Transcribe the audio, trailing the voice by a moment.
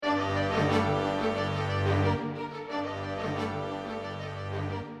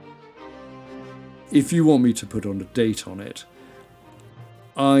if you want me to put on a date on it,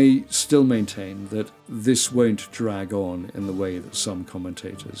 I still maintain that this won't drag on in the way that some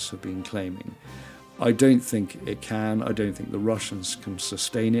commentators have been claiming. I don't think it can. I don't think the Russians can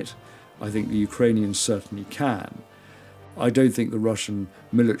sustain it. I think the Ukrainians certainly can. I don't think the Russian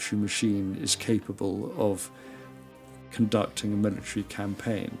military machine is capable of conducting a military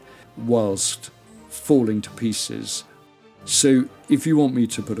campaign whilst falling to pieces. So if you want me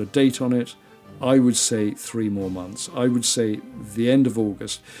to put a date on it, I would say 3 more months. I would say the end of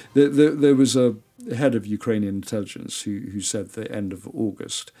August. There was a head of Ukrainian intelligence who said the end of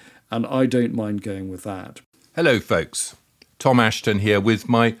August, and I don't mind going with that. Hello, folks. Tom Ashton here with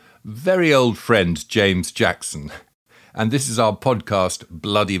my very old friend James Jackson, and this is our podcast,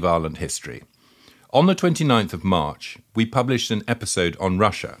 Bloody Violent History. On the 29th of March, we published an episode on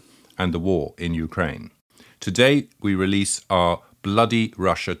Russia and the war in Ukraine. Today, we release our Bloody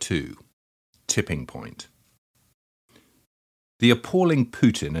Russia 2, Tipping Point. The appalling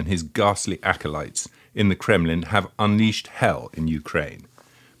Putin and his ghastly acolytes in the Kremlin have unleashed hell in Ukraine.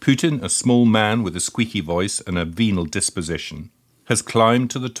 Putin, a small man with a squeaky voice and a venal disposition, has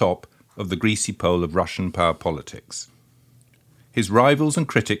climbed to the top of the greasy pole of Russian power politics. His rivals and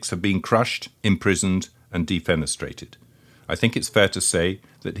critics have been crushed, imprisoned, and defenestrated. I think it's fair to say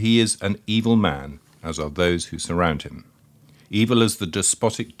that he is an evil man, as are those who surround him. Evil as the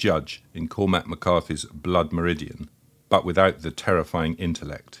despotic judge in Cormac McCarthy's Blood Meridian, but without the terrifying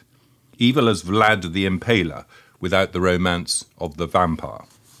intellect. Evil as Vlad the Impaler, without the romance of the vampire.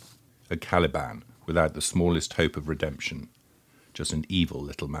 A Caliban, without the smallest hope of redemption. Just an evil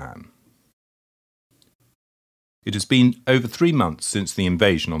little man. It has been over 3 months since the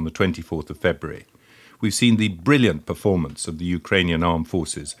invasion on the 24th of February. We've seen the brilliant performance of the Ukrainian armed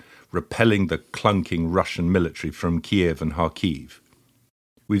forces repelling the clunking Russian military from Kiev and Kharkiv.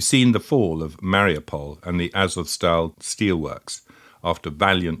 We've seen the fall of Mariupol and the Azovstal steelworks after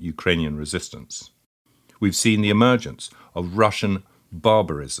valiant Ukrainian resistance. We've seen the emergence of Russian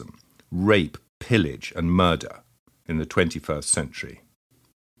barbarism, rape, pillage and murder in the 21st century.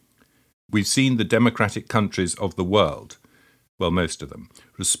 We've seen the democratic countries of the world, well, most of them,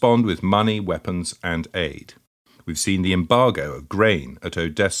 respond with money, weapons and aid. We've seen the embargo of grain at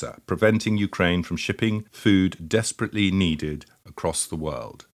Odessa, preventing Ukraine from shipping food desperately needed across the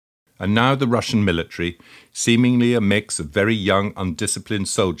world. And now the Russian military, seemingly a mix of very young, undisciplined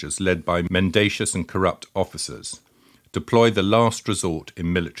soldiers led by mendacious and corrupt officers, deploy the last resort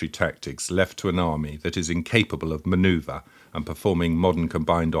in military tactics left to an army that is incapable of manoeuvre and performing modern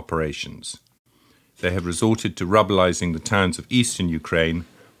combined operations. They have resorted to rubblizing the towns of eastern Ukraine,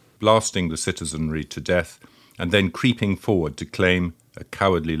 blasting the citizenry to death, and then creeping forward to claim a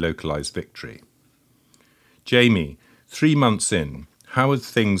cowardly localized victory. Jamie, 3 months in, how have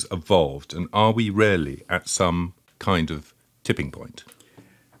things evolved, and are we really at some kind of tipping point?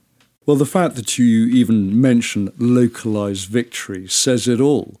 Well, the fact that you even mention localized victory says it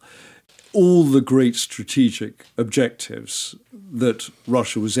all. All the great strategic objectives that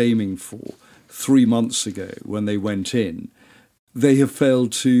Russia was aiming for 3 months ago when they went in, they have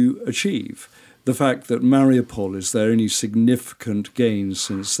failed to achieve. The fact that Mariupol is their only significant gain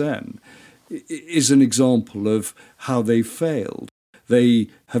since then is an example of how they failed. They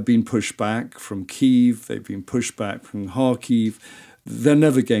have been pushed back from Kyiv, they've been pushed back from Kharkiv. They're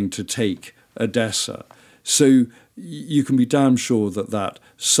never going to take Odessa. So you can be damn sure that that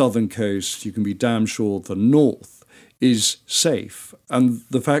southern coast, you can be damn sure the north is safe. And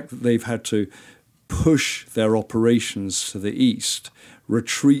the fact that they've had to push their operations to the east,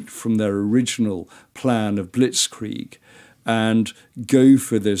 retreat from their original plan of blitzkrieg, and go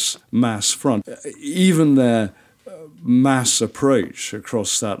for this mass front, even their mass approach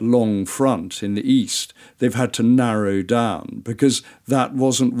across that long front in the east, they've had to narrow down because that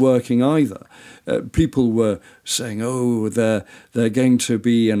wasn't working either. People were saying, they're going to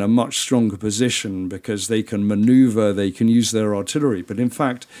be in a much stronger position because they can maneuver, they can use their artillery. But in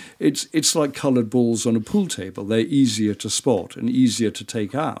fact, it's like coloured balls on a pool table. They're easier to spot and easier to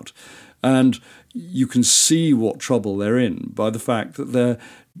take out. And you can see what trouble they're in by the fact that they're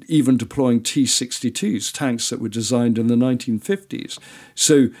even deploying T-62s, tanks that were designed in the 1950s.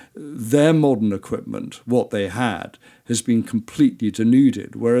 So their modern equipment, what they had, has been completely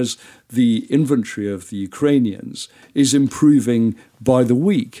denuded, whereas the infantry of the Ukrainians is improving by the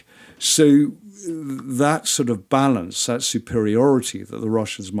week. So that sort of balance, that superiority that the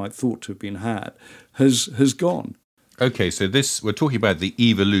Russians might thought to have been had, has gone. Okay, so we're talking about the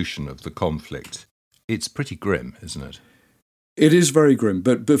evolution of the conflict. It's pretty grim, isn't it? It is very grim.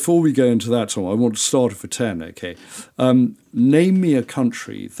 But before we go into that, Tom, I want to start for 10, okay? Name me a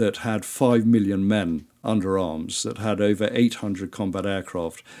country that had 5 million men under arms, that had over 800 combat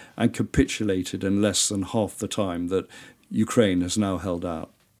aircraft, and capitulated in less than half the time that Ukraine has now held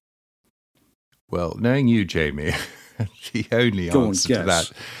out. Well, knowing you, Jamie, the only answer to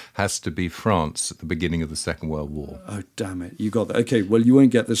that has to be France at the beginning of the Second World War. Oh, damn it. You got that. Okay, well, you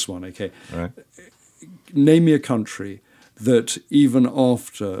won't get this one, okay? Right. Name me a country that even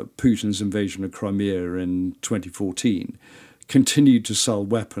after Putin's invasion of Crimea in 2014 continued to sell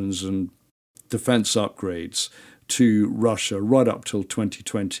weapons and defense upgrades to Russia right up till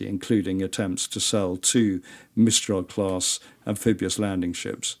 2020, including attempts to sell 2 Mistral-class amphibious landing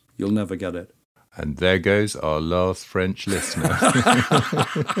ships. You'll never get it. And there goes our last French listener.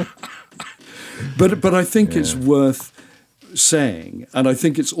 But I think it's worth saying, and I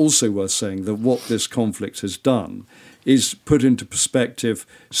think it's also worth saying that what this conflict has done is put into perspective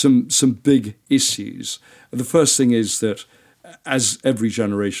some big issues. The first thing is that, as every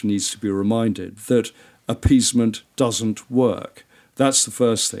generation needs to be reminded, that appeasement doesn't work. That's the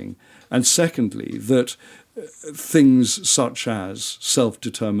first thing. And secondly, that things such as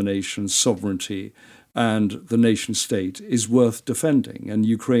self-determination, sovereignty, and the nation-state is worth defending, and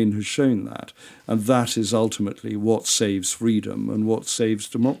Ukraine has shown that. And that is ultimately what saves freedom and what saves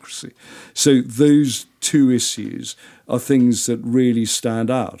democracy. So those two issues are things that really stand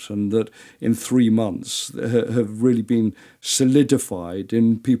out and that in 3 months have really been solidified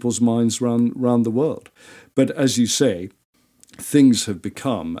in people's minds around the world. But as you say, things have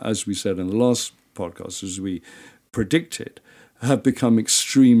become, as we said in the last podcast, as we predicted, have become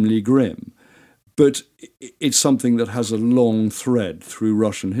extremely grim. But it's something that has a long thread through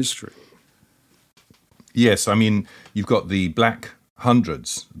Russian history. Yes, I mean, you've got the Black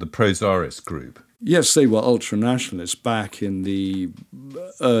Hundreds, the pro-Tsarist group. Yes, they were ultra-nationalists back in the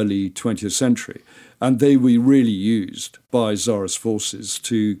early 20th century, and they were really used by Tsarist forces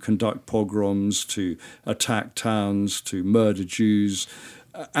to conduct pogroms, to attack towns, to murder Jews.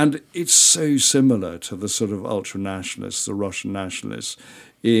 And it's so similar to the sort of ultra-nationalists, the Russian nationalists,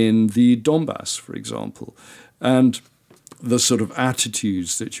 in the Donbass, for example, and the sort of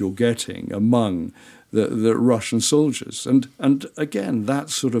attitudes that you're getting among the Russian soldiers. And again,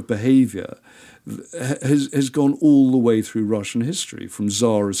 that sort of behavior has gone all the way through Russian history, from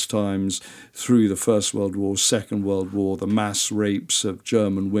Tsarist times through the First World War, Second World War, the mass rapes of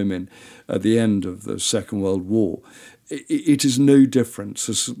German women at the end of the Second World War. It is no different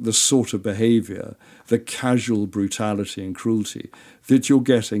to the sort of behavior, the casual brutality and cruelty that you're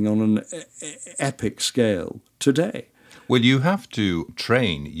getting on an epic scale today. Well, you have to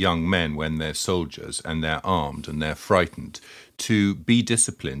train young men when they're soldiers and they're armed and they're frightened to be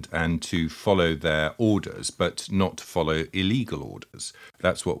disciplined and to follow their orders, but not to follow illegal orders.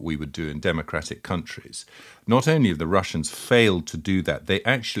 That's what we would do in democratic countries. Not only have the Russians failed to do that, they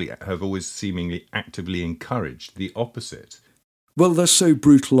actually have always seemingly actively encouraged the opposite. Well, they're so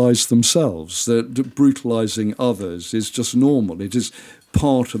brutalised themselves that brutalising others is just normal. It is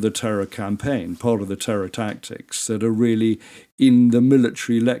part of the terror campaign, part of the terror tactics that are really in the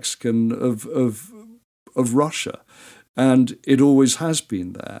military lexicon of Russia. And it always has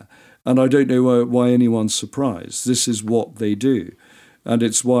been there. And I don't know why anyone's surprised. This is what they do. And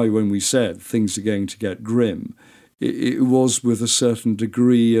it's why when we said things are going to get grim, it was with a certain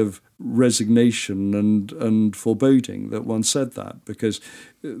degree of resignation and foreboding that one said that, because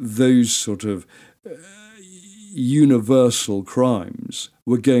those sort of universal crimes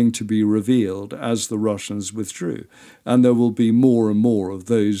were going to be revealed as the Russians withdrew. And there will be more and more of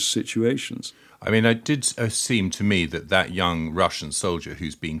those situations. I mean, it did seem to me that young Russian soldier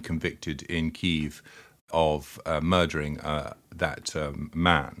who's been convicted in Kyiv of murdering that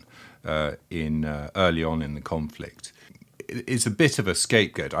man early on in the conflict is a bit of a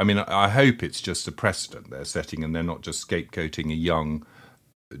scapegoat. I mean, I hope it's just a precedent they're setting and they're not just scapegoating a young,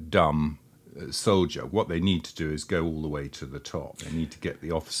 dumb soldier. What they need to do is go all the way to the top. They need to get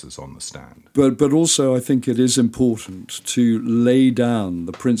the officers on the stand. But also I think it is important to lay down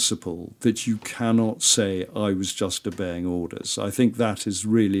the principle that you cannot say, I was just obeying orders. I think that is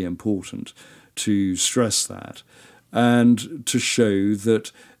really important to stress that, and to show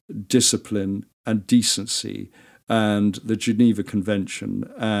that discipline and decency and the Geneva Convention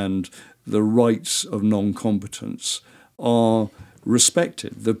and the rights of non-combatants are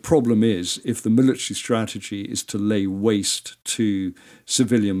respected. The problem is, if the military strategy is to lay waste to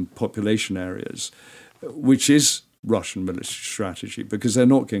civilian population areas, which is Russian military strategy, because they're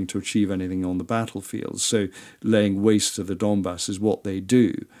not going to achieve anything on the battlefield. So laying waste to the Donbass is what they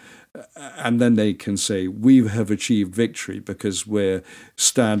do. And then they can say, we have achieved victory because we're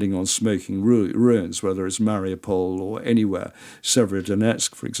standing on smoking ruins, whether it's Mariupol or anywhere,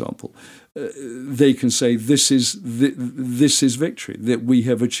 Severodonetsk, for example. They can say, this is victory, that we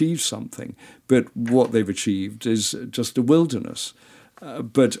have achieved something. But what they've achieved is just a wilderness.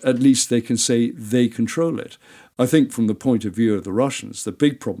 But at least they can say they control it. I think from the point of view of the Russians, the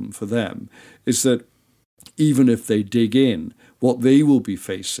big problem for them is that even if they dig in, what they will be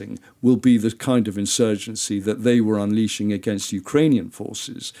facing will be the kind of insurgency that they were unleashing against Ukrainian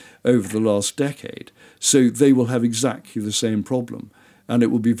forces over the last decade. So they will have exactly the same problem, and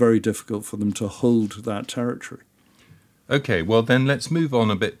it will be very difficult for them to hold that territory. Okay, well then let's move on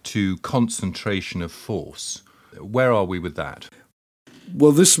a bit to concentration of force. Where are we with that?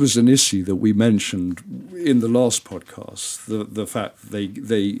 Well, this was an issue that we mentioned in the last podcast, the fact that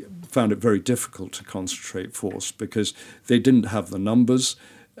they found it very difficult to concentrate force because they didn't have the numbers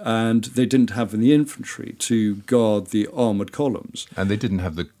and they didn't have the infantry to guard the armoured columns. And they didn't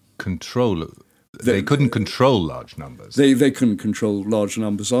have the control. They couldn't control large numbers. They couldn't control large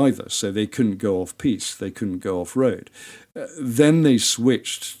numbers either, so they couldn't go off piste, they couldn't go off road. Then they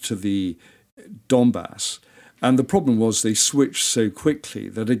switched to the Donbass. And the problem was they switched so quickly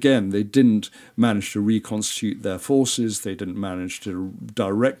that, again, they didn't manage to reconstitute their forces, they didn't manage to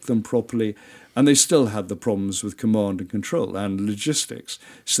direct them properly, and they still had the problems with command and control and logistics.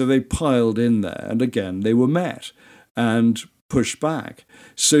 So they piled in there, and again, they were met and pushed back.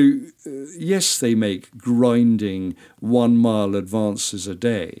 So, yes, they make grinding 1 mile advances a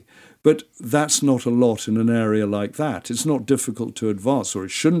day, but that's not a lot in an area like that. It's not difficult to advance, or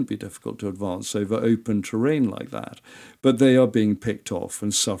it shouldn't be difficult to advance over open terrain like that. But they are being picked off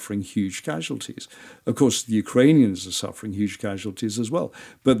and suffering huge casualties. Of course, the Ukrainians are suffering huge casualties as well,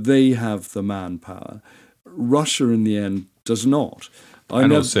 but they have the manpower. Russia, in the end, does not.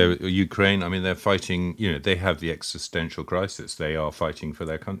 Also Ukraine, I mean, they're fighting, they have the existential crisis. They are fighting for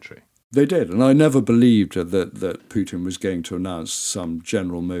their country. They did, and I never believed that Putin was going to announce some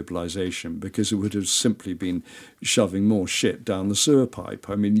general mobilization because it would have simply been shoving more shit down the sewer pipe.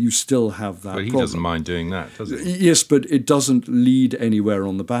 I mean, you still have that problem. But he doesn't mind doing that, does he? Yes, but it doesn't lead anywhere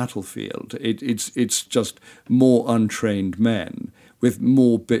on the battlefield. It's just more untrained men with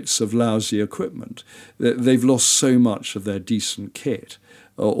more bits of lousy equipment. They've lost so much of their decent kit,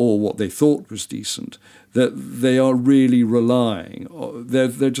 or what they thought was decent, that they are really relying.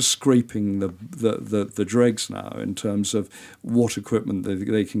 They're just scraping the dregs now in terms of what equipment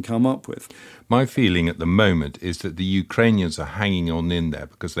they can come up with. My feeling at the moment is that the Ukrainians are hanging on in there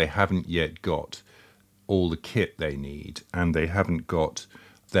because they haven't yet got all the kit they need, and they haven't got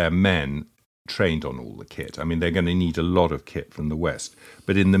their men trained on all the kit. I mean, they're going to need a lot of kit from the West.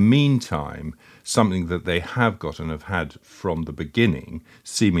 But in the meantime, something that they have got and have had from the beginning,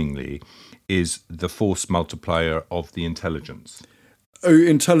 seemingly, is the force multiplier of the intelligence. Oh,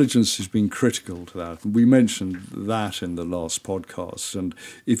 intelligence has been critical to that. We mentioned that in the last podcast. And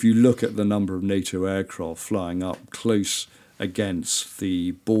if you look at the number of NATO aircraft flying up close against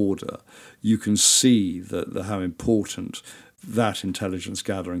the border, you can see that how important that intelligence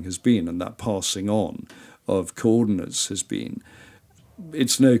gathering has been and that passing on of coordinates has been.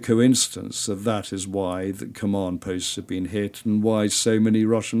 It's no coincidence that is why the command posts have been hit and why so many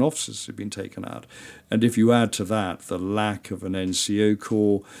Russian officers have been taken out. And if you add to that the lack of an NCO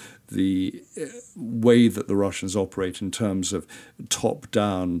corps, the way that the Russians operate in terms of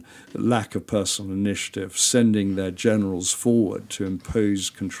top-down lack of personal initiative, sending their generals forward to impose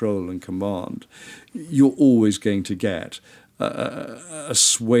control and command, you're always going to get a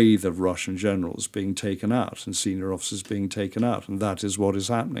swathe of Russian generals being taken out and senior officers being taken out, and that is what is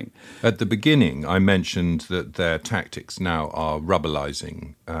happening. At the beginning, I mentioned that their tactics now are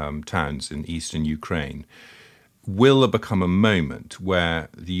rubblizing towns in eastern Ukraine. Will there become a moment where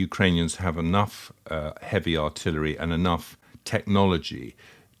the Ukrainians have enough heavy artillery and enough technology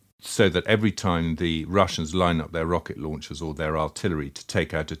so that every time the Russians line up their rocket launchers or their artillery to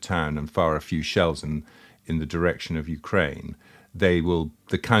take out a town and fire a few shells in the direction of Ukraine,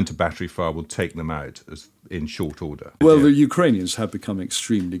 the counter-battery fire will take them out in short order? Well, the Ukrainians have become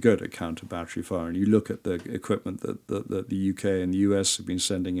extremely good at counter-battery fire, and you look at the equipment that the UK and the US have been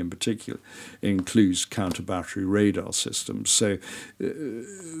sending in particular, includes counter-battery radar systems. So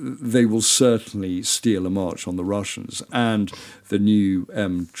they will certainly steal a march on the Russians, and the new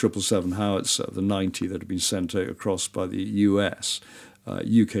M777 howitzer, the 90 that have been sent across by the US,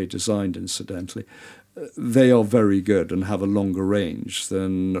 UK designed incidentally, they are very good and have a longer range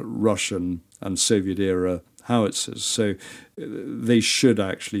than Russian and Soviet-era howitzers. So they should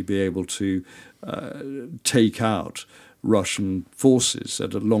actually be able to take out Russian forces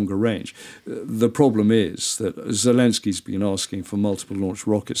at a longer range. The problem is that Zelensky's been asking for multiple launch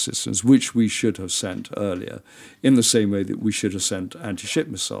rocket systems, which we should have sent earlier, in the same way that we should have sent anti-ship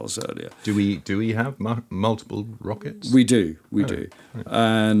missiles earlier. Do we have multiple rockets? We do.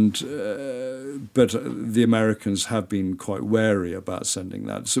 And but the Americans have been quite wary about sending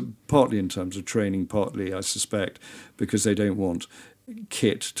that. So partly in terms of training, partly, I suspect, because they don't want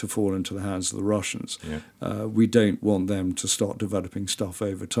kit to fall into the hands of the Russians. Yeah. We don't want them to start developing stuff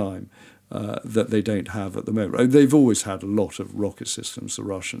over time that they don't have at the moment. They've always had a lot of rocket systems, the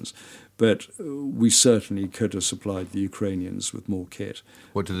Russians, but we certainly could have supplied the Ukrainians with more kit.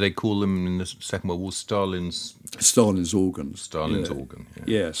 What did they call them in the Second World War? Stalin's organ. Yeah.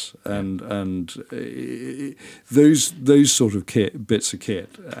 Yes, and those sort of bits of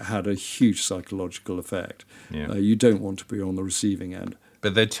kit had a huge psychological effect. Yeah. You don't want to be on the receiving end.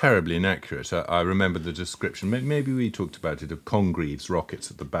 But they're terribly inaccurate. I remember the description, maybe we talked about it, of Congreve's rockets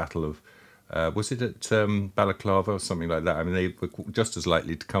at the Battle of, was it at Balaclava or something like that? I mean, they were just as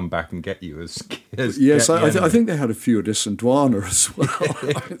likely to come back and get you as yes, I think they had a few at Isandlwana as well.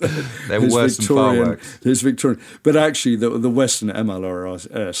 They were worse than fireworks. There's Victorian. But actually, the Western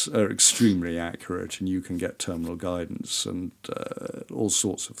MLRS are extremely accurate, and you can get terminal guidance and all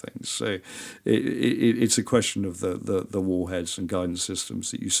sorts of things. So it's a question of the warheads and guidance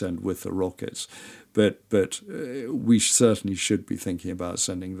systems that you send with the rockets. But we certainly should be thinking about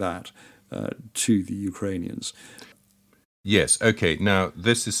sending that to the Ukrainians. Yes, okay. Now,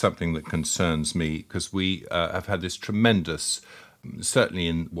 this is something that concerns me because we have had this tremendous, certainly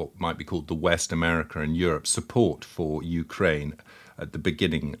in what might be called the West, America and Europe, support for Ukraine at the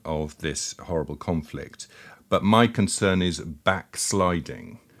beginning of this horrible conflict. But my concern is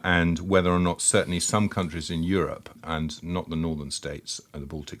backsliding, and whether or not certainly some countries in Europe, and not the northern states, the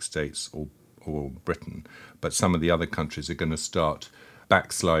Baltic states or Britain, but some of the other countries are going to start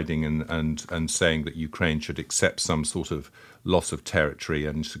backsliding and saying that Ukraine should accept some sort of loss of territory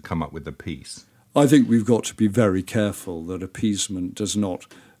and should come up with a peace. I think we've got to be very careful that appeasement does not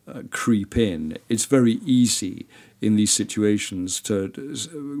creep in. It's very easy in these situations to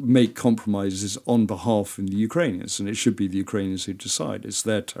make compromises on behalf of the Ukrainians, and it should be the Ukrainians who decide. It's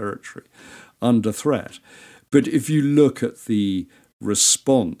their territory under threat. But if you look at the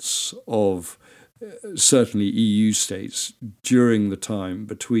response of certainly EU states during the time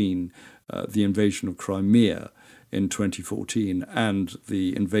between the invasion of Crimea in 2014 and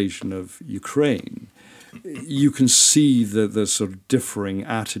the invasion of Ukraine, you can see the sort of differing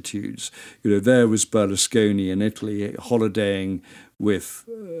attitudes. There was Berlusconi in Italy holidaying with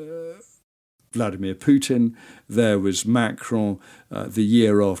Vladimir Putin. There was Macron the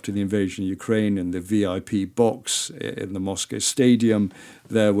year after the invasion of Ukraine in the VIP box in the Moscow Stadium.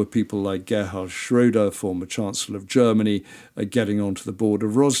 There were people like Gerhard Schröder, former Chancellor of Germany, getting onto the board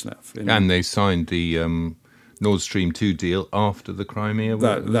of Rosneft. And they signed the Nord Stream 2 deal after the Crimea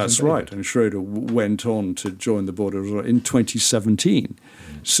war. That's right. And Schröder went on to join the board of Rosneft in 2017.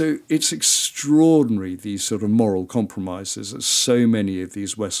 So it's extraordinary, these sort of moral compromises that so many of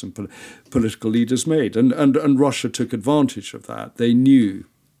these Western political leaders made. And Russia took advantage of that. They knew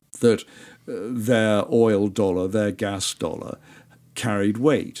that their oil dollar, their gas dollar, carried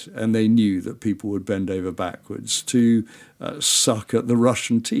weight, and they knew that people would bend over backwards to suck at the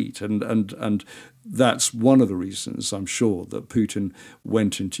Russian teat. And that's one of the reasons, I'm sure, that Putin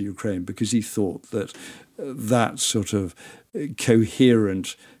went into Ukraine, because he thought that that sort of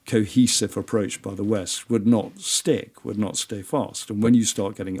coherent, cohesive approach by the West would not stick, would not stay fast. And when you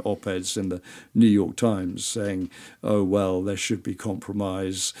start getting op-eds in the New York Times saying, oh, well, there should be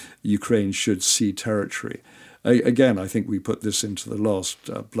compromise, Ukraine should cede territory. Again, I think we put this into the last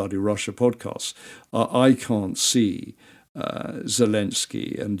Bloody Russia podcast. I can't see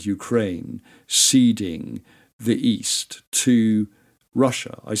Zelensky and Ukraine ceding the East to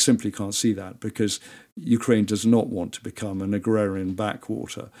Russia. I simply can't see that, because Ukraine does not want to become an agrarian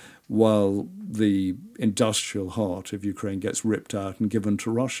backwater while the industrial heart of Ukraine gets ripped out and given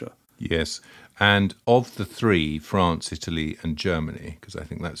to Russia. Yes. And of the three, France, Italy and Germany, because I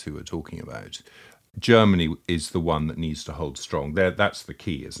think that's who we're talking about, Germany is the one that needs to hold strong. That's the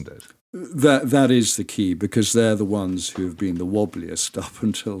key, isn't it? That is the key, because they're the ones who have been the wobbliest up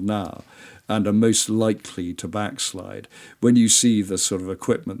until now and are most likely to backslide. When you see the sort of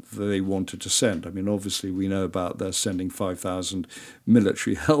equipment that they wanted to send, I mean, obviously we know about their sending 5,000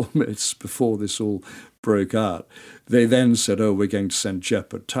 military helmets before this all broke out. They then said, oh, we're going to send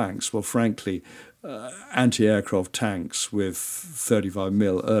Leopard tanks. Well, frankly, anti-aircraft tanks with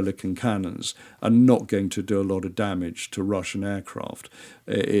 35mm Oerlikon cannons are not going to do a lot of damage to Russian aircraft.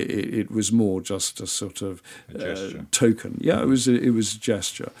 It was more just a sort of token. Yeah, it was a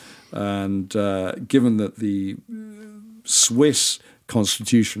gesture. And given that the Swiss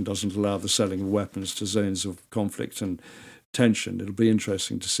constitution doesn't allow the selling of weapons to zones of conflict and tension, it'll be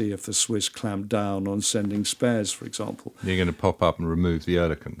interesting to see if the Swiss clamp down on sending spares, for example. You're going to pop up and remove the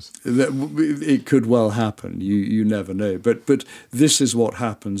Oerlikons. It could well happen. You never know. But this is what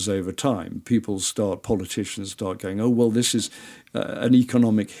happens over time. Politicians start going, oh, well, this is an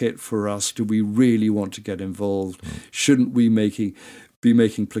economic hit for us. Do we really want to get involved? Shouldn't we be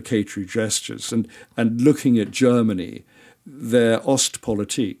making placatory gestures? And looking at Germany, their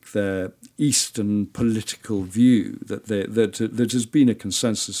Ostpolitik, their Eastern political view that has been a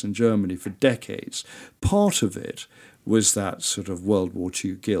consensus in Germany for decades, part of it was that sort of World War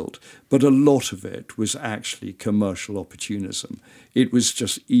II guilt, but a lot of it was actually commercial opportunism. It was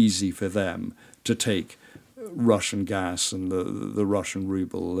just easy for them to take Russian gas and the Russian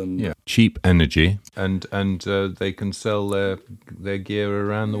ruble and cheap energy, and they can sell their gear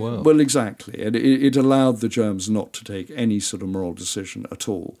around the world. Well, exactly, and it allowed the Germans not to take any sort of moral decision at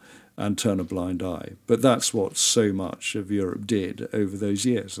all and turn a blind eye. But that's what so much of Europe did over those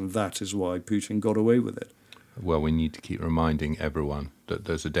years, and that is why Putin got away with it. Well, we need to keep reminding everyone that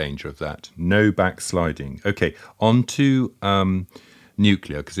there's a danger of that. No backsliding. Okay, on to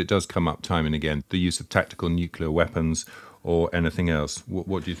nuclear, because it does come up time and again, the use of tactical nuclear weapons or anything else.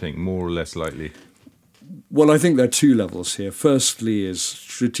 What do you think, more or less likely? Well, I think there are two levels here. Firstly is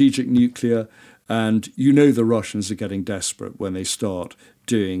strategic nuclear, and the Russians are getting desperate when they start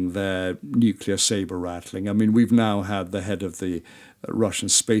doing their nuclear saber rattling. I mean, we've now had the head of the Russian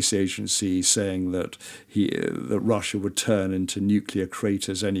Space Agency saying that Russia would turn into nuclear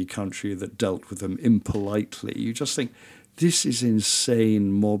craters any country that dealt with them impolitely. You just think, this is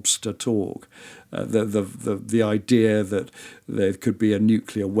insane mobster talk. The idea that there could be a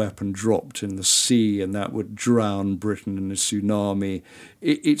nuclear weapon dropped in the sea and that would drown Britain in a tsunami,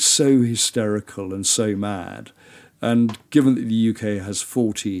 it's so hysterical and so mad. And given that the UK has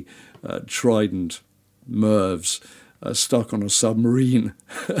 40 Trident MIRVs stuck on a submarine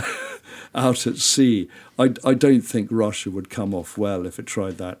out at sea, I don't think Russia would come off well if it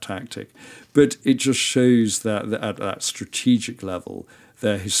tried that tactic. But it just shows that at that strategic level,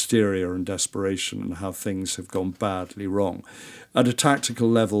 their hysteria and desperation and how things have gone badly wrong. At a tactical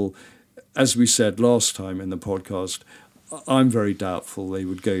level, as we said last time in the podcast, I'm very doubtful they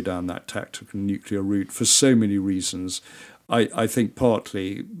would go down that tactical nuclear route for so many reasons. I think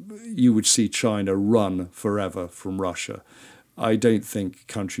partly you would see China run forever from Russia. I don't think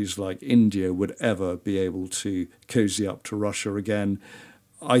countries like India would ever be able to cozy up to Russia again.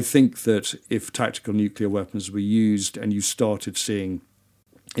 I think that if tactical nuclear weapons were used and you started seeing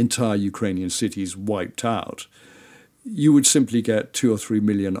entire Ukrainian cities wiped out, you would simply get 2 or 3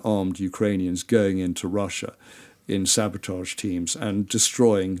 million armed Ukrainians going into Russia in sabotage teams and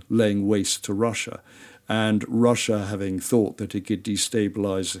laying waste to Russia. And Russia, having thought that it could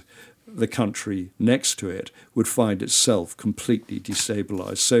destabilize the country next to it, would find itself completely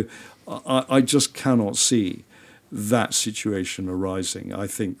destabilized. So I just cannot see that situation arising. I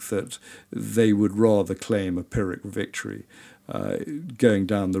think that they would rather claim a Pyrrhic victory going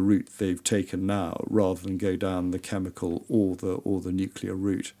down the route they've taken now rather than go down the chemical or the nuclear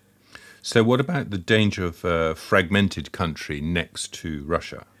route. So what about the danger of a fragmented country next to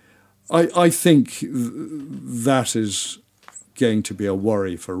Russia? I think that is going to be a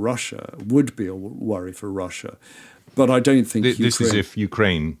worry for Russia, would be a worry for Russia. But I don't think This is if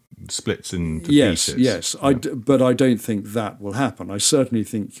Ukraine splits into pieces. Yes. Yeah. But I don't think that will happen. I certainly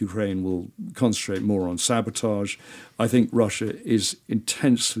think Ukraine will concentrate more on sabotage. I think Russia is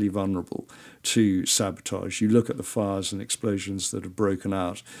intensely vulnerable to sabotage. You look at the fires and explosions that have broken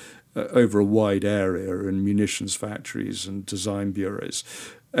out over a wide area in munitions factories and design bureaus.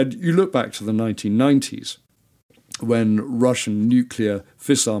 And you look back to the 1990s, when Russian nuclear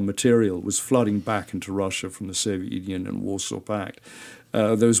fissile material was flooding back into Russia from the Soviet Union and Warsaw Pact.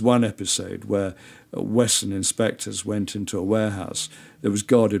 There was one episode where Western inspectors went into a warehouse that was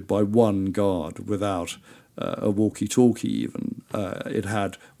guarded by one guard without a walkie-talkie even. It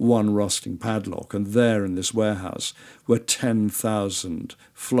had one rusting padlock, and there in this warehouse were 10,000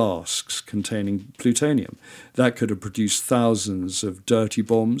 flasks containing plutonium. That could have produced thousands of dirty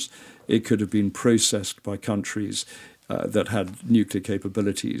bombs. It could have been processed by countries that had nuclear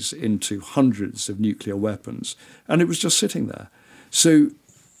capabilities into hundreds of nuclear weapons, and it was just sitting there. So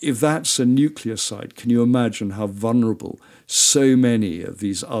if that's a nuclear site, can you imagine how vulnerable so many of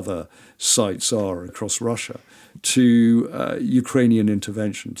these other sites are across Russia to Ukrainian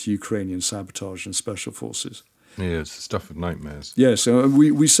intervention, to Ukrainian sabotage and special forces? Yeah, it's the stuff of nightmares. Yes, so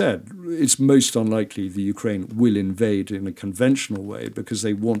we said it's most unlikely the Ukraine will invade in a conventional way because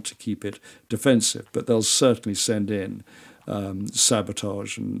they want to keep it defensive, but they'll certainly send in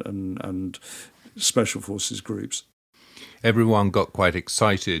sabotage and special forces groups. Everyone got quite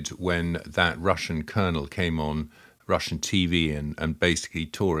excited when that Russian colonel came on Russian TV and basically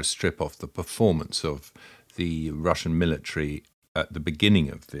tore a strip off the performance of the Russian military at the beginning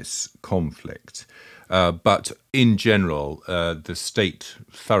of this conflict. But in general, the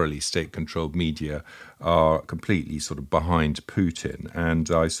thoroughly state-controlled media are completely sort of behind Putin. And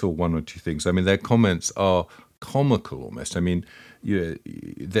I saw one or two things. I mean, their comments are comical almost. I mean,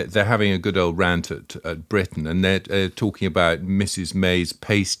 they're having a good old rant at Britain, and they're talking about Mrs. May's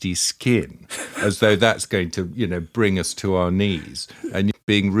pasty skin, as though that's going to, bring us to our knees, and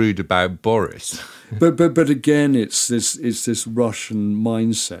being rude about Boris. But again, it's this Russian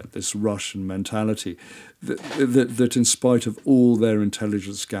mindset, this Russian mentality, that in spite of all their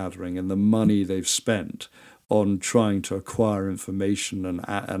intelligence gathering and the money they've spent on trying to acquire information and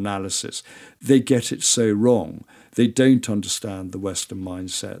analysis, they get it so wrong. They don't understand the Western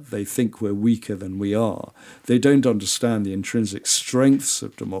mindset. They think we're weaker than we are. They don't understand the intrinsic strengths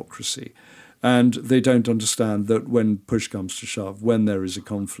of democracy. And they don't understand that when push comes to shove, when there is a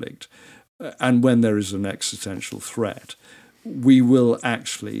conflict and when there is an existential threat, we will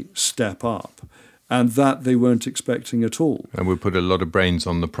actually step up. And that they weren't expecting at all. And we'll put a lot of brains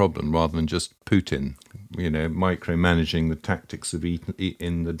on the problem rather than just Putin, micromanaging the tactics of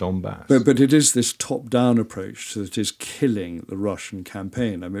in the Donbass. But it is this top-down approach that is killing the Russian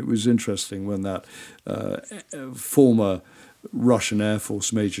campaign. I mean, it was interesting when that former Russian Air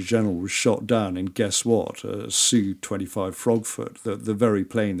Force Major General was shot down in, guess what, a Su-25 Frogfoot, the very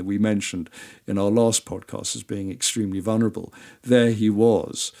plane that we mentioned in our last podcast as being extremely vulnerable. There he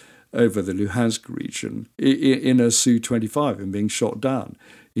was, over the Luhansk region in a Su-25 and being shot down.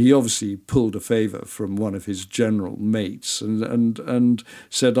 He obviously pulled a favour from one of his general mates and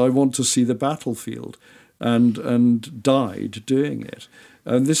said, I want to see the battlefield, and died doing it.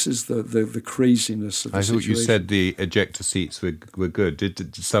 And this is the craziness of the situation. I thought you said the ejector seats were good.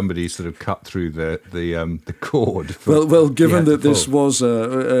 Did somebody sort of cut through the cord? Well, given that this was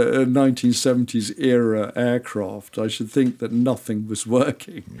a 1970s era aircraft, I should think that nothing was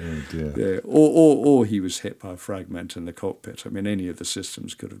working. Oh dear. Yeah. Or he was hit by a fragment in the cockpit. I mean, any of the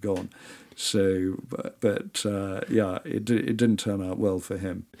systems could have gone. So, but it didn't turn out well for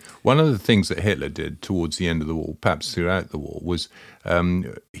him. One of the things that Hitler did towards the end of the war, perhaps throughout the war, was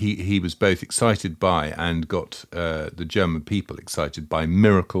he was both excited by and got the German people excited by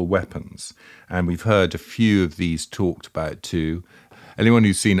miracle weapons. And we've heard a few of these talked about too. Anyone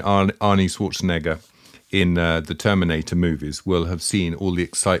who's seen Arnie Schwarzenegger in the Terminator movies will have seen all the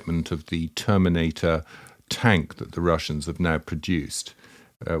excitement of the Terminator tank that the Russians have now produced.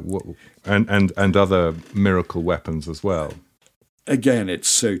 And other miracle weapons as well. Again, it's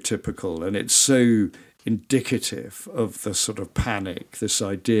so typical and it's so indicative of the sort of panic, this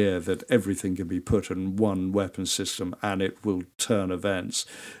idea that everything can be put in one weapon system and it will turn events.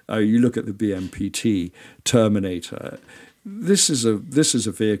 You look at the BMPT Terminator. This is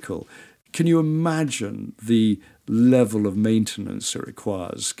a vehicle. Can you imagine the level of maintenance it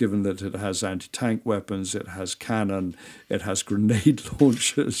requires, given that it has anti-tank weapons, it has cannon, it has grenade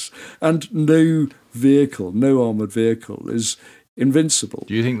launchers, and no armoured vehicle is invincible.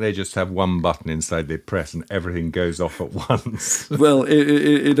 Do you think they just have one button inside they press and everything goes off at once? Well,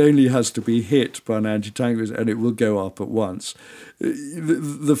 it only has to be hit by an anti-tank and it will go up at once.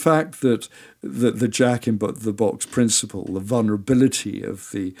 The fact that the jack-in-the-box principle, the vulnerability of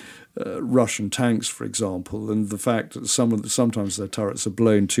the Russian tanks, for example, and the fact that sometimes their turrets are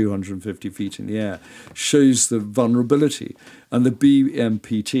blown 250 feet in the air, shows the vulnerability. And the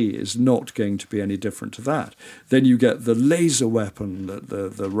BMPT is not going to be any different to that. Then you get the laser weapon that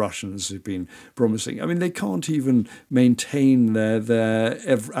the Russians have been promising. I mean, they can't even maintain their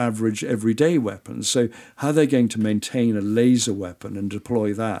average everyday weapons. So how are they going to maintain a laser weapon and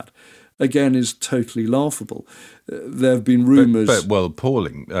deploy that? Again, is totally laughable. There have been rumours...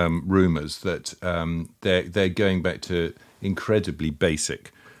 appalling rumours that they're going back to incredibly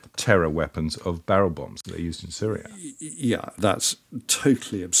basic terror weapons of barrel bombs that they used in Syria. Yeah, that's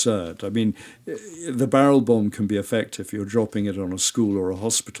totally absurd. I mean, the barrel bomb can be effective if you're dropping it on a school or a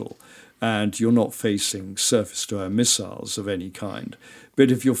hospital and you're not facing surface-to-air missiles of any kind. But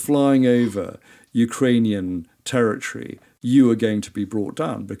if you're flying over Ukrainian territory you are going to be brought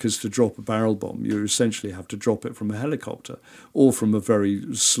down, because to drop a barrel bomb, you essentially have to drop it from a helicopter or from a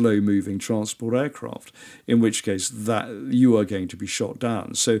very slow-moving transport aircraft, in which case that you are going to be shot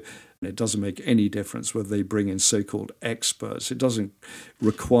down. So it doesn't make any difference whether they bring in so-called experts. It doesn't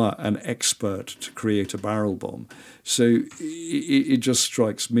require an expert to create a barrel bomb. So it just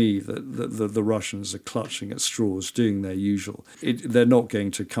strikes me that the Russians are clutching at straws, doing their usual. They're not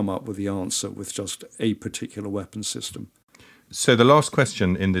going to come up with the answer with just a particular weapon system. So the last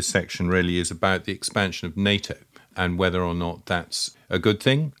question in this section really is about the expansion of NATO and whether or not that's a good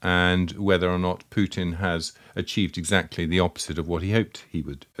thing, and whether or not Putin has achieved exactly the opposite of what he hoped he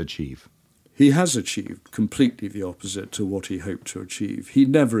would achieve. He has achieved completely the opposite to what he hoped to achieve. He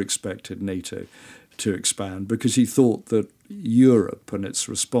never expected NATO to expand because he thought that Europe and its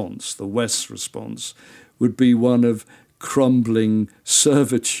response, the West's response, would be one of crumbling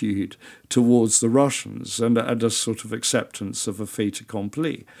servitude towards the Russians and a sort of acceptance of a fait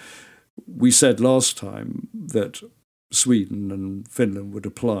accompli. We said last time that Sweden and Finland would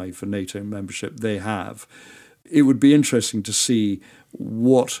apply for NATO membership. They have. It would be interesting to see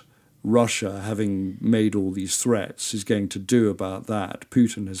what Russia, having made all these threats, is going to do about that.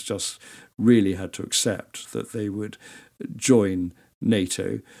 Putin has just really had to accept that they would join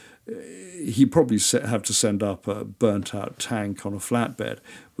NATO. He probably have to send up a burnt-out tank on a flatbed,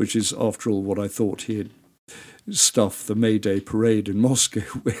 which is, after all, what I thought he had stuffed the May Day parade in Moscow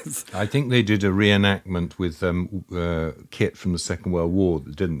with. I think they did a reenactment with kit from the Second World War,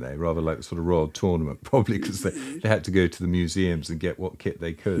 didn't they? Rather like a sort of royal tournament, probably because they had to go to the museums and get what kit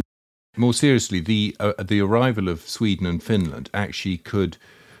they could. More seriously, the arrival of Sweden and Finland actually could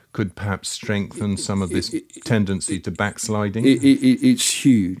perhaps strengthen some of this tendency to backsliding? It's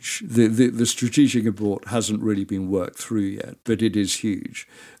huge. The strategic abort hasn't really been worked through yet, but it is huge.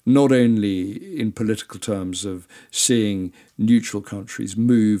 Not only in political terms of seeing neutral countries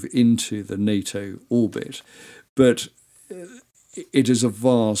move into the NATO orbit, but it is a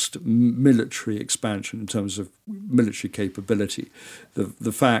vast military expansion in terms of military capability.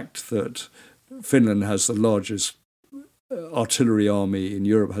 The fact that Finland has the largest artillery army in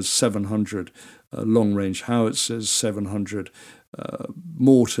Europe, has 700 long-range howitzers, 700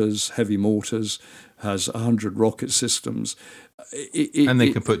 mortars, heavy mortars, has 100 rocket systems. And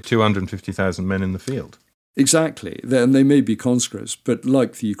they could put 250,000 men in the field. Exactly. And they may be conscripts, but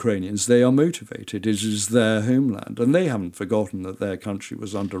like the Ukrainians, they are motivated. It is their homeland, and they haven't forgotten that their country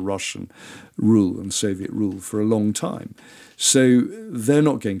was under Russian rule and Soviet rule for a long time. So they're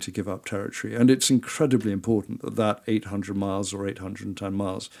not going to give up territory, and it's incredibly important that 800 miles or 810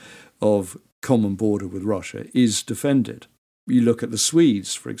 miles of common border with Russia is defended. You look at the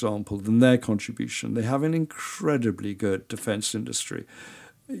Swedes, for example, and their contribution. They have an incredibly good defence industry.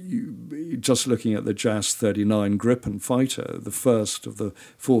 Just looking at the JAS-39 Gripen fighter, the first of the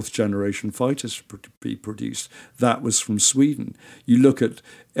fourth generation fighters to be produced, that was from Sweden. You look at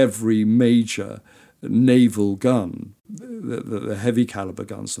every major naval gun, the heavy caliber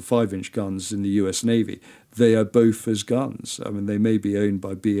guns, the 5-inch guns in the US Navy, they are Bofors guns. I mean, they may be owned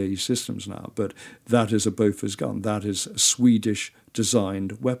by BAE Systems now, but that is a Bofors gun. That is a Swedish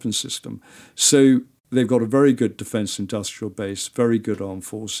designed weapon system. So they've got a very good defence industrial base, very good armed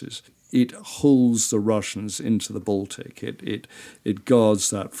forces. It hauls the Russians into the Baltic. It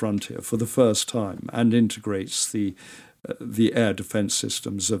guards that frontier for the first time and integrates the air defence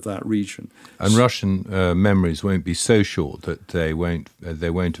systems of that region. And Russian memories won't be so short that they won't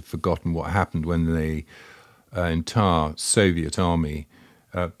have forgotten what happened when the entire Soviet army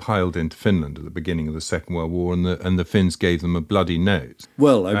piled into Finland at the beginning of the Second World War, and the Finns gave them a bloody nose.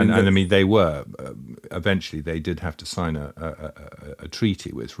 Well, they were eventually they did have to sign a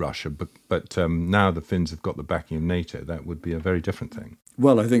treaty with Russia, but now the Finns have got the backing of NATO. That would be a very different thing.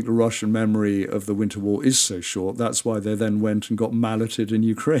 Well, I think the Russian memory of the Winter War is so short. That's why they then went and got malleted in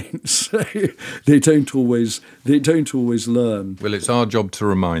Ukraine. So they don't always learn. Well, it's our job to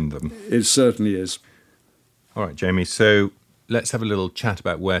remind them. It certainly is. All right, Jamie. So let's have a little chat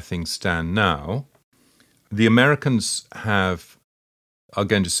about where things stand now. The Americans are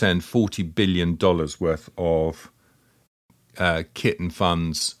going to send $40 billion worth of kit and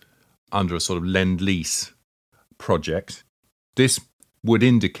funds under a sort of lend-lease project. This would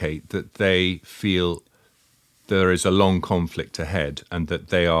indicate that they feel there is a long conflict ahead and that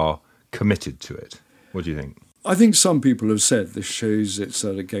they are committed to it. What do you think? I think some people have said this shows it's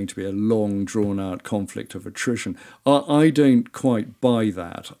going to be a long, drawn-out conflict of attrition. I don't quite buy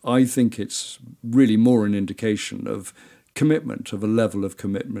that. I think it's really more an indication of commitment, of a level of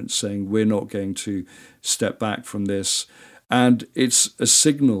commitment, saying we're not going to step back from this. And it's a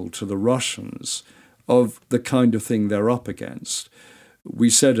signal to the Russians of the kind of thing they're up against. We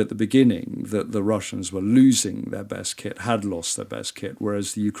said at the beginning that the Russians were losing their best kit, had lost their best kit, whereas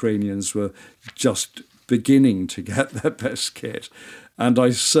the Ukrainians were just beginning to get their best kit. And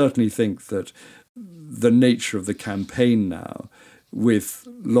I certainly think that the nature of the campaign now, with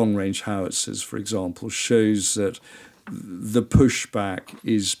long-range howitzers, for example, shows that the pushback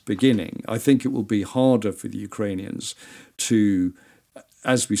is beginning. I think it will be harder for the Ukrainians to,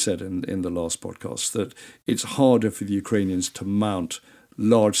 as we said in the last podcast, that it's harder for the Ukrainians to mount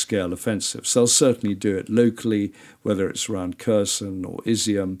large-scale offensives. They'll certainly do it locally, whether it's around Kherson or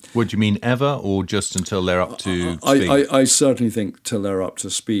Izium. What do you mean, ever, or just until they're up to speed? I certainly think till they're up to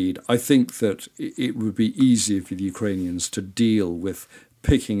speed. I think that it would be easier for the Ukrainians to deal with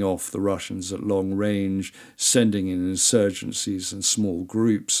picking off the Russians at long range, sending in insurgencies and small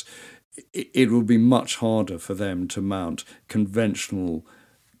groups. It will be much harder for them to mount conventional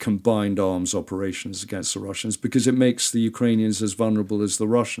combined arms operations against the Russians, because it makes the Ukrainians as vulnerable as the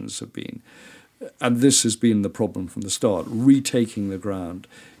Russians have been. And this has been the problem from the start. Retaking the ground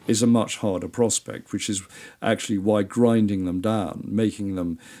is a much harder prospect, which is actually why grinding them down, making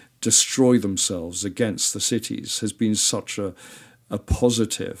them destroy themselves against the cities, has been such a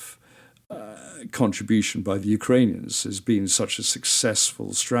positive contribution by the Ukrainians, has been such a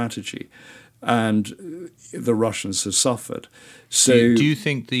successful strategy. And the Russians have suffered. So, do you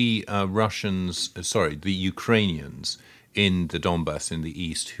think the the Ukrainians in the Donbass in the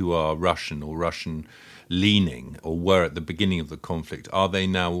east, who are Russian or Russian-leaning, or were at the beginning of the conflict, are they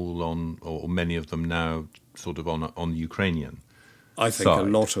now all on, or many of them now sort of on the Ukrainian I think side? a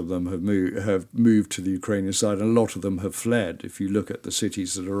lot of them have moved to the Ukrainian side, and a lot of them have fled. If you look at the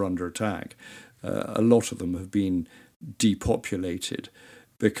cities that are under attack, a lot of them have been depopulated,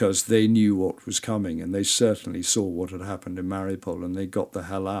 because they knew what was coming, and they certainly saw what had happened in Mariupol, and they got the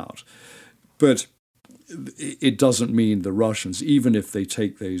hell out. But it doesn't mean the Russians, even if they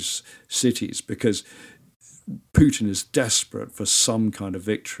take those cities, because Putin is desperate for some kind of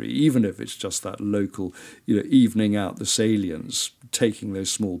victory, even if it's just that local, evening out the salients, taking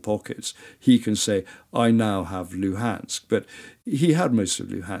those small pockets. He can say, I now have Luhansk. But he had most of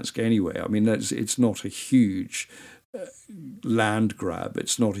Luhansk anyway. I mean, it's not a huge land grab.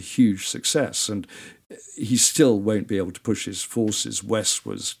 It's not a huge success, and he still won't be able to push his forces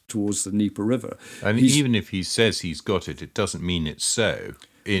westwards towards the Dnieper River. And even if he says he's got it, it doesn't mean it's so,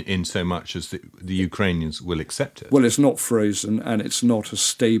 in so much as the Ukrainians will accept it. Well, it's not frozen, and it's not a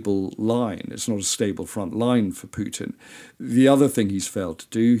stable line. It's not a stable front line for Putin. The other thing he's failed to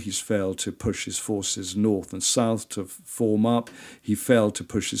do, he's failed to push his forces north and south to form up. He failed to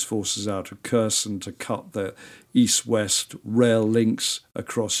push his forces out of Kherson to cut the east-west rail links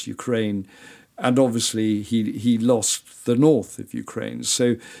across Ukraine. And obviously he lost the north of Ukraine.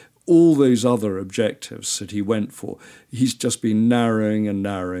 So all those other objectives that he went for, he's just been narrowing and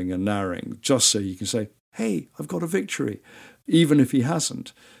narrowing and narrowing, just so he can say, hey, I've got a victory, even if he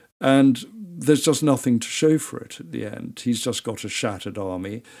hasn't. And there's just nothing to show for it at the end. He's just got a shattered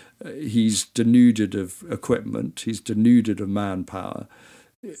army. He's denuded of equipment. He's denuded of manpower.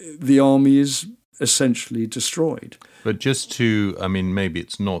 The army is essentially destroyed. But just to, maybe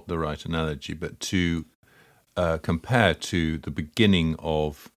it's not the right analogy, but to compare to the beginning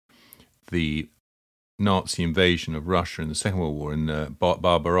of the Nazi invasion of Russia in the Second World War, in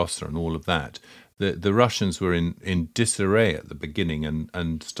Barbarossa and all of that, the Russians were in disarray at the beginning,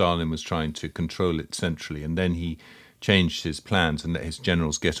 and Stalin was trying to control it centrally, and then he changed his plans and let his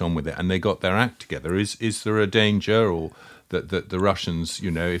generals get on with it, and they got their act together. Is there a danger, or that the Russians,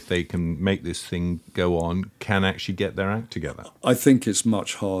 if they can make this thing go on, can actually get their act together? I think it's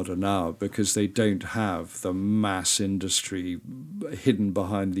much harder now, because they don't have the mass industry hidden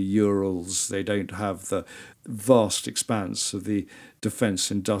behind the Urals. They don't have the vast expanse of the defense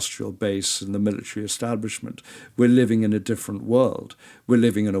industrial base and the military establishment. We're living in a different world. We're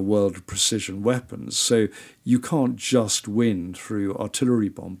living in a world of precision weapons. So you can't just win through artillery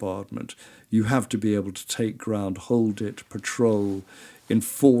bombardment. You have to be able to take ground, hold it, patrol,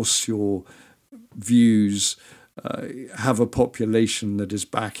 enforce your views, have a population that is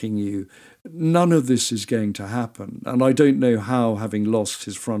backing you. None of this is going to happen. And I don't know how, having lost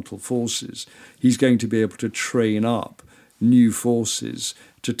his frontal forces, he's going to be able to train up new forces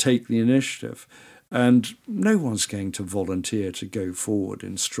to take the initiative. And no one's going to volunteer to go forward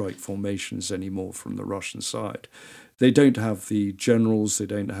in strike formations anymore from the Russian side. They don't have the generals, they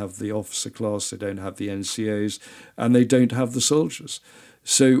don't have the officer class, they don't have the NCOs, and they don't have the soldiers.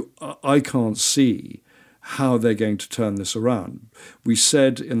 So I can't see how they're going to turn this around. We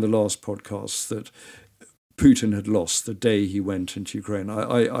said in the last podcast that Putin had lost the day he went into Ukraine.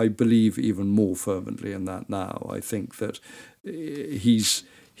 I believe even more fervently in that now. I think that he's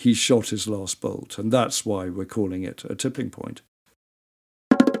shot his last bolt, and that's why we're calling it a tipping point.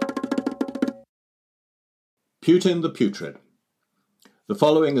 Putin the Putrid. The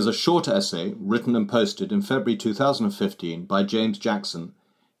following is a short essay written and posted in February 2015 by James Jackson,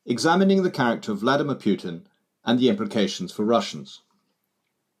 examining the character of Vladimir Putin and the implications for Russians.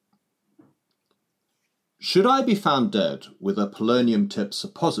 Should I be found dead with a polonium-tipped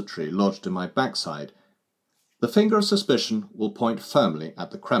suppository lodged in my backside, the finger of suspicion will point firmly at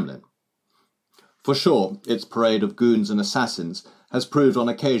the Kremlin. For sure, its parade of goons and assassins has proved on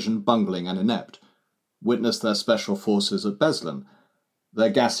occasion bungling and inept. Witness their special forces at Beslan, their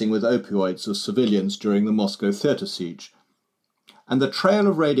gassing with opioids of civilians during the Moscow theatre siege, and the trail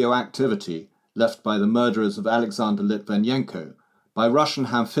of radioactivity left by the murderers of Alexander Litvinenko by Russian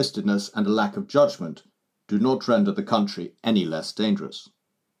ham-fistedness and a lack of judgment do not render the country any less dangerous.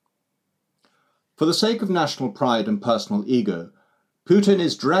 For the sake of national pride and personal ego, Putin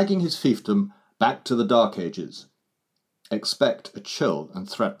is dragging his fiefdom back to the Dark Ages. Expect a chill and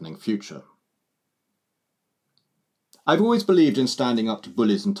threatening future. I've always believed in standing up to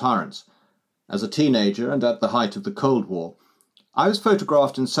bullies and tyrants. As a teenager and at the height of the Cold War, I was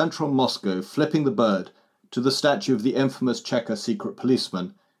photographed in central Moscow flipping the bird to the statue of the infamous Cheka secret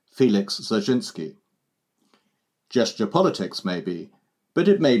policeman Felix Dzerzhinsky. Gesture politics, maybe, but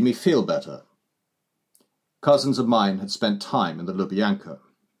it made me feel better. Cousins of mine had spent time in the Lubyanka.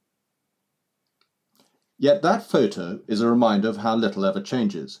 Yet that photo is a reminder of how little ever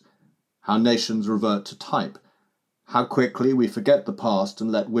changes, how nations revert to type, how quickly we forget the past and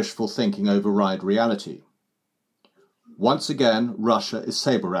let wishful thinking override reality. Once again, Russia is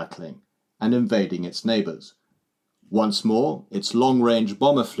saber-rattling and invading its neighbours. Once more, its long-range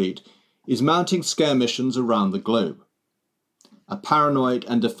bomber fleet is mounting scare missions around the globe. A paranoid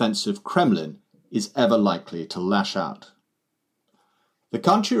and defensive Kremlin is ever likely to lash out. The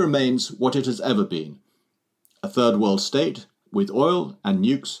country remains what it has ever been, a third world state with oil and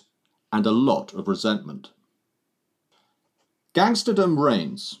nukes and a lot of resentment. Gangsterdom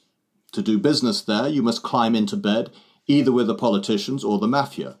reigns. To do business there, you must climb into bed either with the politicians or the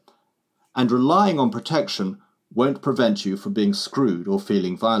mafia, and relying on protection won't prevent you from being screwed or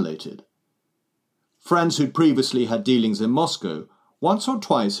feeling violated. Friends who'd previously had dealings in Moscow once or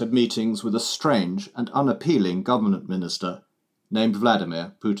twice had meetings with a strange and unappealing government minister named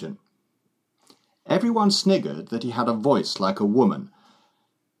Vladimir Putin. Everyone sniggered that he had a voice like a woman.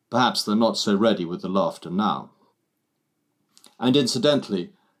 Perhaps they're not so ready with the laughter now. And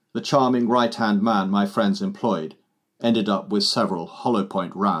incidentally, the charming right-hand man my friends employed ended up with several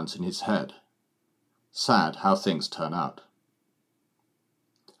hollow-point rounds in his head. Sad how things turn out.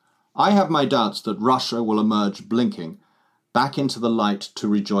 I have my doubts that Russia will emerge blinking back into the light to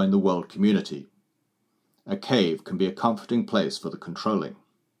rejoin the world community. A cave can be a comforting place for the controlling.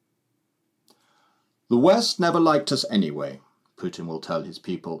 The West never liked us anyway, Putin will tell his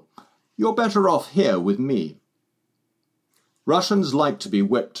people. You're better off here with me. Russians like to be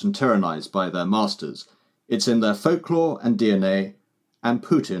whipped and tyrannized by their masters. It's in their folklore and DNA, and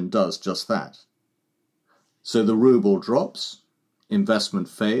Putin does just that. So the ruble drops, investment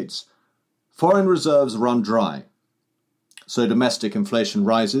fades, foreign reserves run dry. So domestic inflation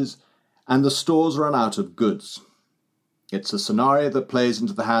rises, and the stores run out of goods. It's a scenario that plays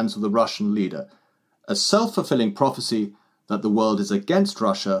into the hands of the Russian leader, a self-fulfilling prophecy that the world is against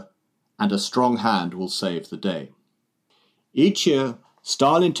Russia and a strong hand will save the day. Each year,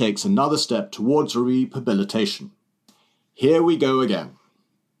 Stalin takes another step towards rehabilitation. Here we go again.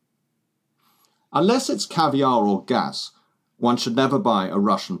 Unless it's caviar or gas, one should never buy a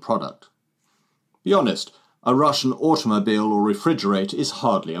Russian product. Be honest, a Russian automobile or refrigerator is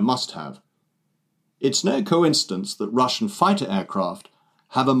hardly a must-have. It's no coincidence that Russian fighter aircraft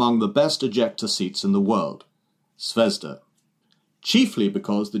have among the best ejector seats in the world, Zvezda, chiefly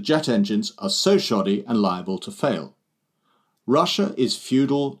because the jet engines are so shoddy and liable to fail. Russia is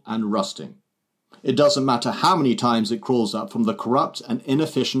feudal and rusting. It doesn't matter how many times it crawls up from the corrupt and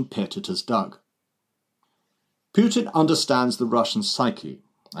inefficient pit it has dug. Putin understands the Russian psyche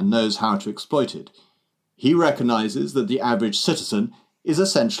and knows how to exploit it. He recognizes that the average citizen is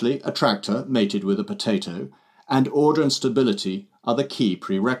essentially a tractor mated with a potato, and order and stability are the key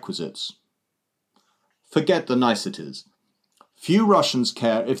prerequisites. Forget the niceties. Few Russians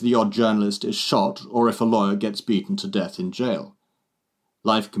care if the odd journalist is shot or if a lawyer gets beaten to death in jail.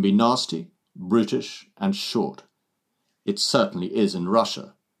 Life can be nasty, brutish, and short. It certainly is in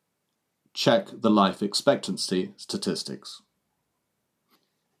Russia. Check the life expectancy statistics.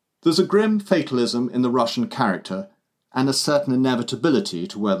 There's a grim fatalism in the Russian character and a certain inevitability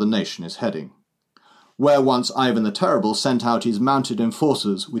to where the nation is heading. Where once Ivan the Terrible sent out his mounted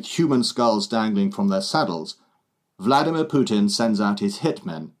enforcers with human skulls dangling from their saddles, Vladimir Putin sends out his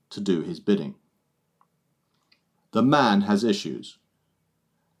hitmen to do his bidding. The man has issues.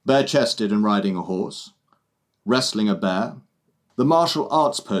 Bare-chested and riding a horse, wrestling a bear, the martial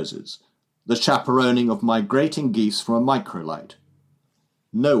arts poses, the chaperoning of migrating geese from a microlight.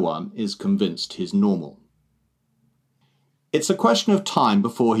 No one is convinced he's normal. It's a question of time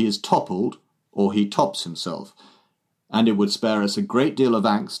before he is toppled or he tops himself, and it would spare us a great deal of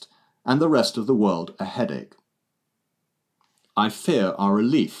angst and the rest of the world a headache. I fear our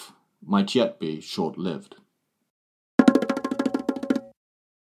relief might yet be short-lived.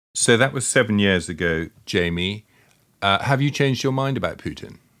 So that was 7 years ago, Jamie. Have you changed your mind about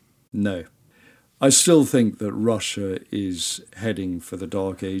Putin? No. I still think that Russia is heading for the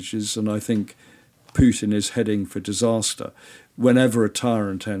Dark Ages, and I think Putin is heading for disaster. Whenever a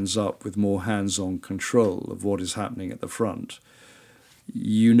tyrant ends up with more hands-on control of what is happening at the front,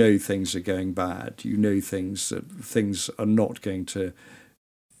 you know things are going bad. You know things are not going to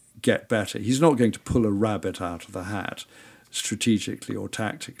get better. He's not going to pull a rabbit out of the hat, strategically or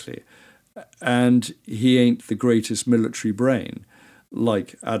tactically. And he ain't the greatest military brain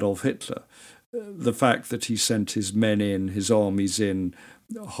like Adolf Hitler. The fact that he sent his men in, his armies in,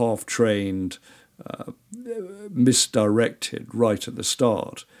 half-trained, misdirected right at the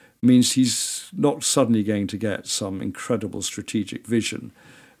start, means he's not suddenly going to get some incredible strategic vision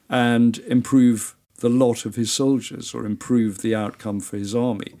and improve the lot of his soldiers or improve the outcome for his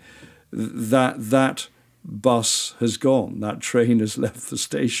army. That bus has gone. That train has left the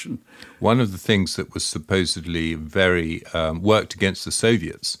station. One of the things that was supposedly very worked against the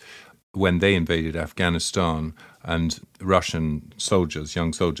Soviets when they invaded Afghanistan and Russian soldiers,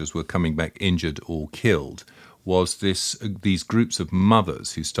 young soldiers, were coming back injured or killed, was these groups of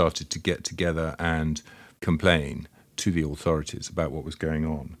mothers who started to get together and complain to the authorities about what was going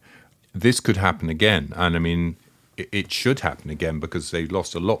on. This could happen again, and I mean, it should happen again because they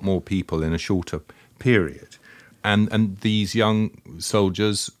lost a lot more people in a shorter period. And these young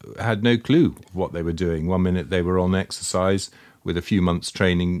soldiers had no clue what they were doing. One minute they were on exercise with a few months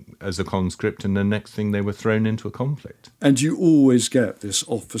training as a conscript, and the next thing they were thrown into a conflict. And you always get this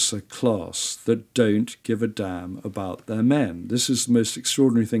officer class that don't give a damn about their men. This is the most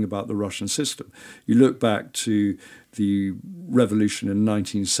extraordinary thing about the Russian system. You look back to the revolution in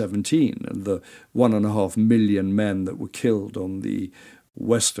 1917 and the 1.5 million men that were killed on the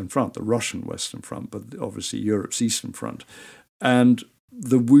Western Front, the Russian Western Front, but obviously Europe's Eastern Front. And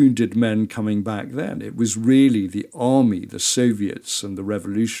the wounded men coming back then. It was really the army, the Soviets and the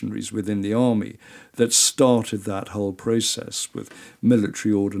revolutionaries within the army that started that whole process with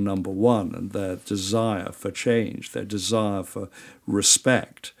Military Order Number 1 and their desire for change, their desire for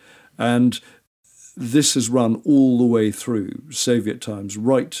respect. And this has run all the way through Soviet times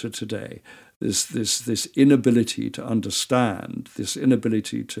right to today. This inability to understand, this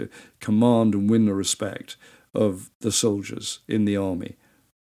inability to command and win the respect of the soldiers in the army.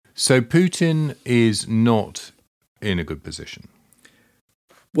 So Putin is not in a good position.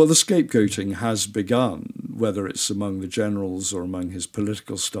 Well, the scapegoating has begun, whether it's among the generals or among his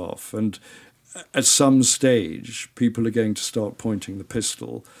political staff. And at some stage, people are going to start pointing the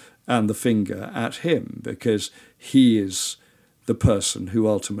pistol and the finger at him because he is the person who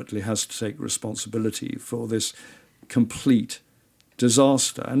ultimately has to take responsibility for this complete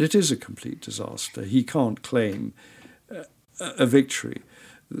disaster. And it is a complete disaster. He can't claim a victory.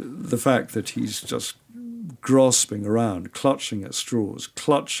 The fact that he's just grasping around, clutching at straws,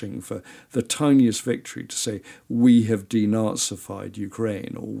 clutching for the tiniest victory to say, we have denazified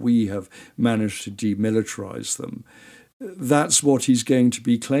Ukraine or we have managed to demilitarize them. That's what he's going to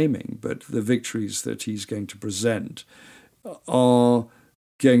be claiming. But the victories that he's going to present are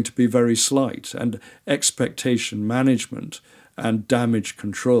going to be very slight. And expectation management and damage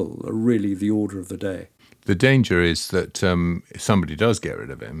control are really the order of the day. The danger is that somebody does get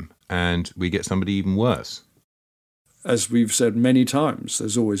rid of him and we get somebody even worse. As we've said many times,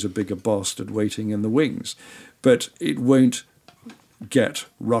 there's always a bigger bastard waiting in the wings. But it won't get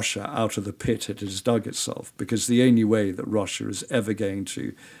Russia out of the pit it has dug itself, because the only way that Russia is ever going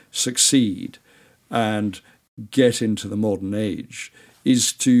to succeed and get into the modern age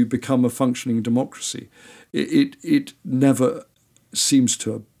is to become a functioning democracy. It never seems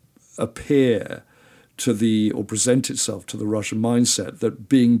to appear to or present itself to the Russian mindset that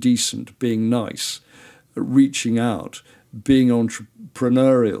being decent, being nice, reaching out, being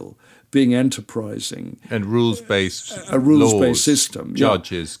entrepreneurial, being enterprising. And rules-based A rules-based laws, system.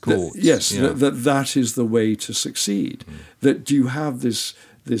 judges, courts. That is the way to succeed. That you have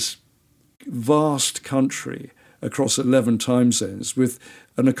this vast country across 11 time zones with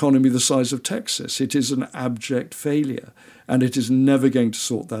an economy the size of Texas. It is an abject failure, and it is never going to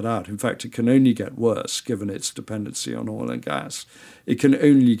sort that out. In fact, it can only get worse given its dependency on oil and gas. It can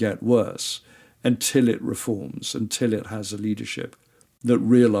only get worse until it reforms, until it has a leadership that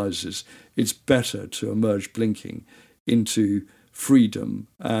realizes it's better to emerge blinking into freedom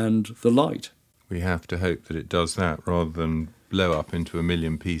and the light. We have to hope that it does that rather than blow up into a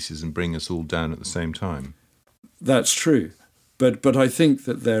million pieces and bring us all down at the same time. That's true. But I think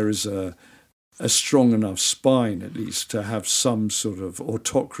that there is a strong enough spine, at least, to have some sort of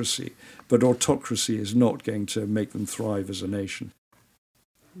autocracy. But autocracy is not going to make them thrive as a nation.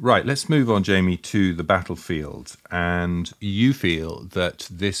 Right, let's move on, Jamie, to the battlefield. And you feel that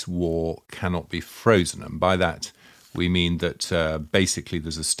this war cannot be frozen. And by that, we mean that basically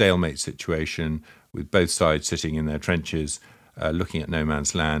there's a stalemate situation with both sides sitting in their trenches, looking at no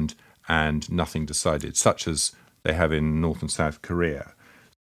man's land, and nothing decided, such as they have in North and South Korea.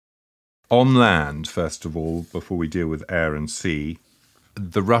 On land, first of all, before we deal with air and sea,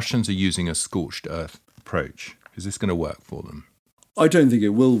 the Russians are using a scorched earth approach. Is this going to work for them? I don't think it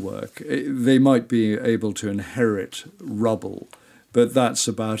will work. They might be able to inherit rubble, but that's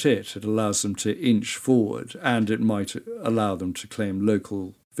about it. It allows them to inch forward, and it might allow them to claim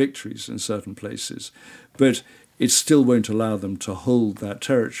local victories in certain places. But it still won't allow them to hold that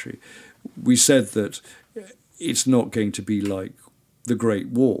territory. We said that it's not going to be like the Great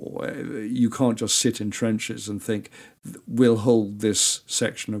War. You can't just sit in trenches and think, we'll hold this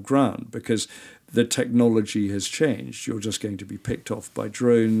section of ground, because the technology has changed. You're just going to be picked off by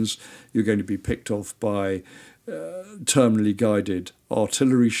drones. You're going to be picked off by terminally guided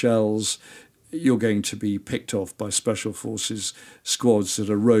artillery shells. You're going to be picked off by special forces squads that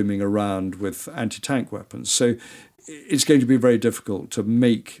are roaming around with anti-tank weapons. So it's going to be very difficult to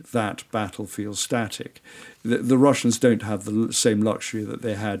make that battlefield static. The Russians don't have the same luxury that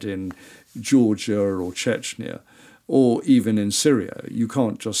they had in Georgia or Chechnya or even in Syria. You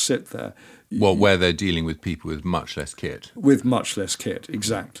can't just sit there. Well, where they're dealing with people with much less kit. With much less kit,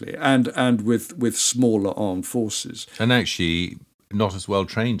 exactly. And with smaller armed forces. And actually not as well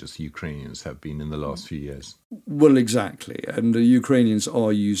trained as the Ukrainians have been in the last few years. Well, exactly. And the Ukrainians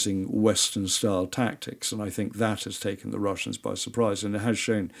are using Western-style tactics, and I think that has taken the Russians by surprise. And it has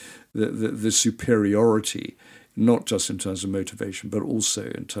shown the superiority, not just in terms of motivation, but also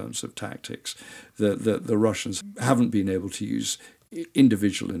in terms of tactics, that the Russians haven't been able to use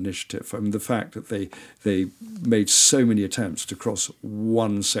individual initiative. I mean, the fact that they made so many attempts to cross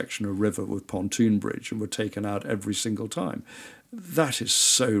one section of river with pontoon bridge and were taken out every single time, that is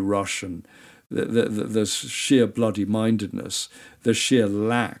so Russian. The sheer bloody-mindedness, the sheer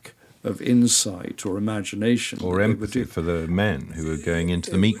lack of insight or imagination. Or empathy for the men who are going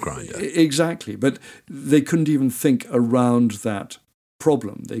into the meat grinder. Exactly. But they couldn't even think around that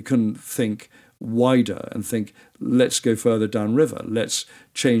problem. They couldn't think wider and think, let's go further downriver, let's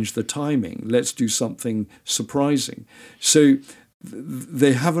change the timing, let's do something surprising. So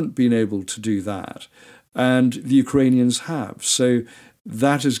they haven't been able to do that, and the Ukrainians have. So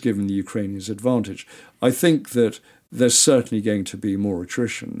that has given the Ukrainians advantage. I think that there's certainly going to be more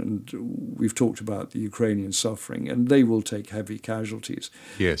attrition, and we've talked about the Ukrainian suffering, and they will take heavy casualties.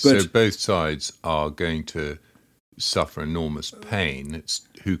 Yes, so both sides are going to suffer enormous pain. It's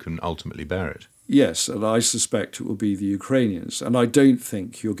who can ultimately bear it. Yes, and I suspect it will be the Ukrainians. And I don't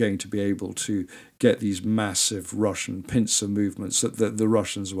think you're going to be able to get these massive Russian pincer movements that the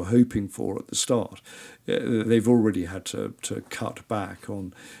Russians were hoping for at the start. They've already had to cut back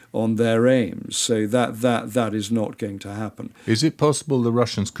on their aims. So that is not going to happen. Is it possible the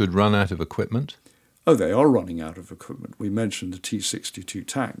Russians could run out of equipment? Oh, they are running out of equipment. We mentioned the T-62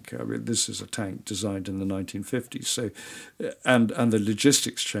 tank. I mean, this is a tank designed in the 1950s. So, and the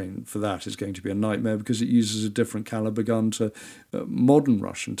logistics chain for that is going to be a nightmare because it uses a different caliber gun to modern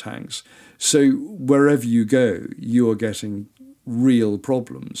Russian tanks. So wherever you go, you are getting real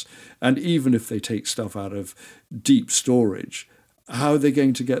problems. And even if they take stuff out of deep storage, how are they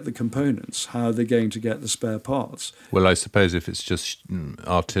going to get the components? How are they going to get the spare parts? Well, I suppose if it's just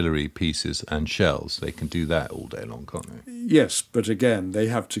artillery pieces and shells, they can do that all day long, can't they? Yes, but again, they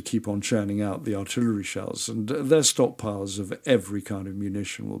have to keep on churning out the artillery shells, and their stockpiles of every kind of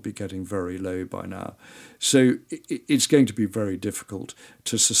munition will be getting very low by now. So it's going to be very difficult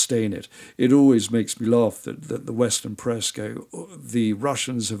to sustain it. It always makes me laugh that the Western press go, the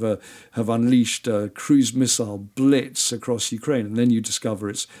Russians have unleashed a cruise missile blitz across Ukraine, and then you discover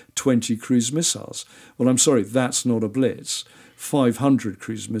it's 20 cruise missiles. Well, I'm sorry, that's not a blitz. 500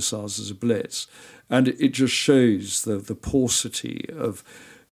 cruise missiles is a blitz. And it just shows the paucity of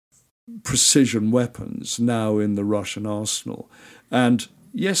precision weapons now in the Russian arsenal. And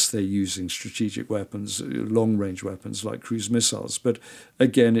yes, they're using strategic weapons, long-range weapons like cruise missiles, but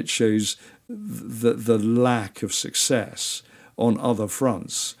again, it shows the lack of success on other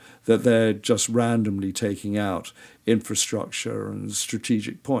fronts, that they're just randomly taking out infrastructure and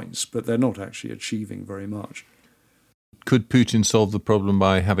strategic points, but they're not actually achieving very much. Could Putin solve the problem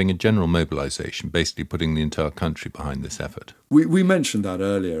by having a general mobilization, basically putting the entire country behind this effort? We mentioned that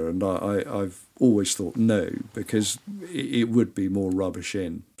earlier, and I've always thought no, because it would be more rubbish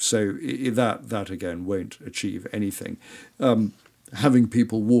in. So that again won't achieve anything. Having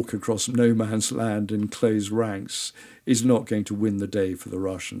people walk across no man's land in closed ranks is not going to win the day for the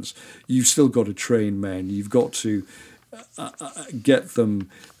Russians. You've still got to train men. You've got to get them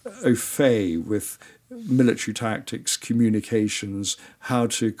au fait with military tactics, communications, how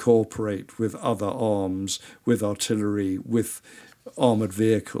to cooperate with other arms, with artillery, with armoured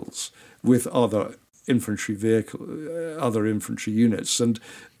vehicles, with other infantry units. And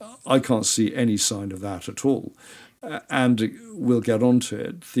I can't see any sign of that at all. And we'll get onto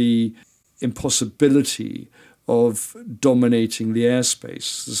it. The impossibility of dominating the airspace,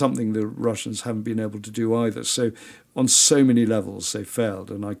 something the Russians haven't been able to do either. So on so many levels they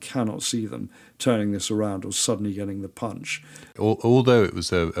failed, and I cannot see them turning this around or suddenly getting the punch. Although it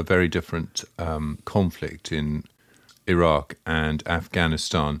was a very different conflict in Iraq and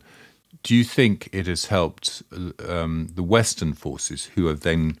Afghanistan, do you think it has helped the Western forces, who have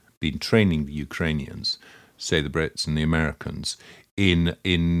then been training the Ukrainians, say the Brits and the Americans,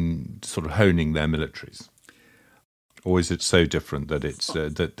 in sort of honing their militaries? Or is it so different that it's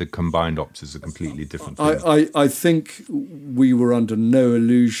that the combined ops is a completely different thing? I think we were under no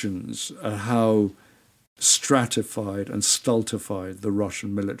illusions at how stratified and stultified the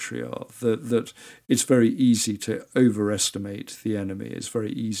Russian military are, that it's very easy to overestimate the enemy. It's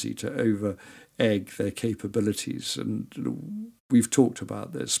very easy to over-egg their capabilities. And we've talked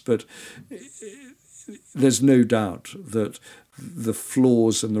about this, but there's no doubt that the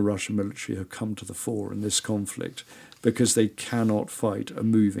flaws in the Russian military have come to the fore in this conflict, because they cannot fight a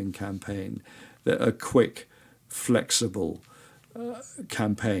moving campaign, a quick, flexible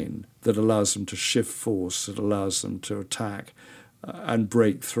campaign that allows them to shift force, that allows them to attack and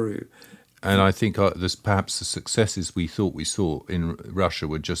break through. And I think perhaps the successes we thought we saw in Russia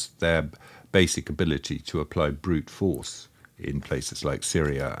were just their basic ability to apply brute force in places like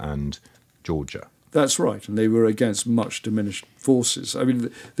Syria and Georgia. That's right, and they were against much diminished forces. I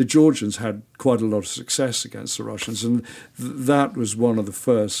mean, the Georgians had quite a lot of success against the Russians, and that was one of the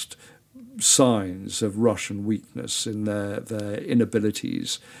first signs of Russian weakness in their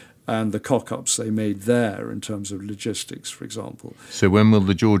inabilities and the cock-ups they made there in terms of logistics, for example. So when will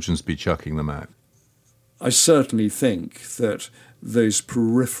the Georgians be chucking them out? I certainly think that those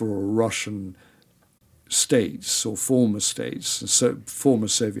peripheral Russian states or former states, former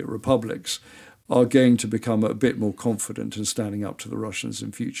Soviet republics, are going to become a bit more confident in standing up to the Russians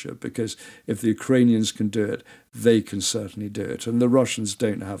in future, because if the Ukrainians can do it, they can certainly do it. And the Russians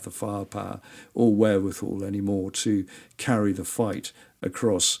don't have the firepower or wherewithal anymore to carry the fight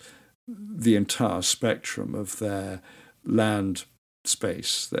across the entire spectrum of their land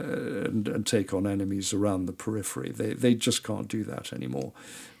space and take on enemies around the periphery. They just can't do that anymore.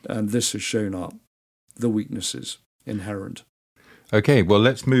 And this has shown up the weaknesses inherent. Okay, well,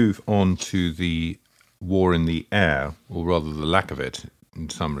 let's move on to the war in the air, or rather the lack of it in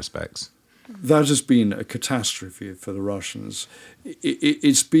some respects. That has been a catastrophe for the Russians.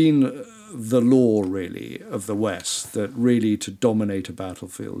 It's been the law, really, of the West, that really to dominate a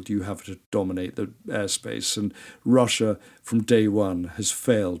battlefield, you have to dominate the airspace. And Russia, from day one, has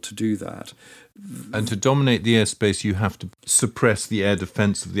failed to do that. And to dominate the airspace, you have to suppress the air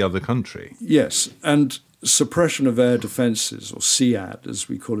defence of the other country. Yes, and suppression of air defences, or SEAD as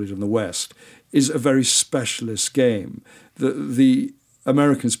we call it in the West, is a very specialist game. The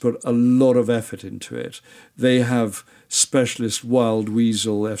Americans put a lot of effort into it. They have specialist Wild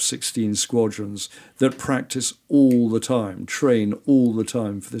Weasel F-16 squadrons that practice all the time, train all the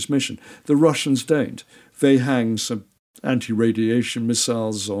time for this mission. The Russians don't. They hang some anti-radiation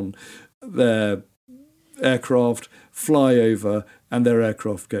missiles on their aircraft, fly over, and their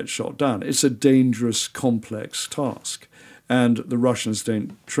aircraft get shot down. It's a dangerous, complex task, and the Russians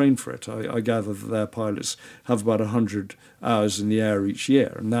don't train for it. I gather that their pilots have about 100 hours in the air each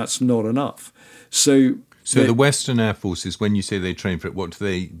year, and that's not enough. So So the Western Air Forces, when you say they train for it, what do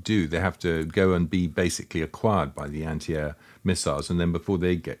they do? They have to go and be basically acquired by the anti-air missiles, and then before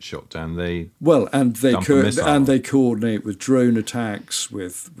they get shot down, they and they coordinate with drone attacks,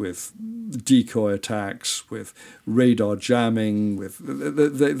 with decoy attacks, with radar jamming.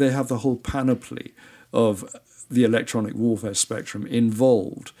 They have the whole panoply of the electronic warfare spectrum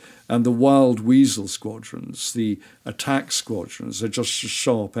involved. And the wild weasel squadrons, the attack squadrons, are just a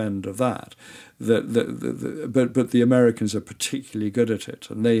sharp end of that. But the Americans are particularly good at it,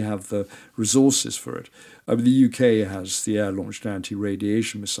 and they have the resources for it. I mean, the UK has the air-launched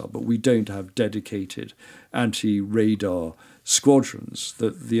anti-radiation missile, but we don't have dedicated anti-radar squadrons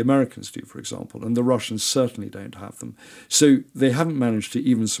that the Americans do, for example, and the Russians certainly don't have them. So they haven't managed to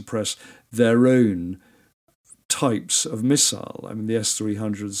even suppress their own types of missile. I mean, the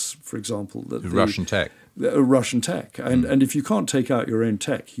S-300s, for example. The Russian tech. Russian tech. And if you can't take out your own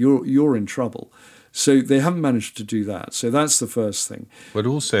tech, you're in trouble. So they haven't managed to do that. So that's the first thing. But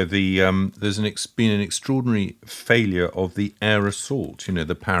also there's been an extraordinary failure of the air assault,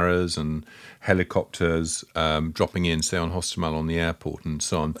 the paras and helicopters dropping in, say, on Hostomel on the airport and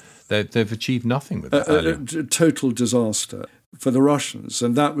so on. They've achieved nothing with that. A total disaster for the Russians,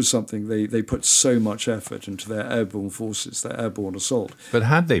 and that was something they put so much effort into their airborne forces, their airborne assault. But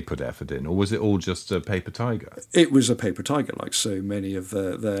had they put effort in, or was it all just a paper tiger? It was a paper tiger, like so many of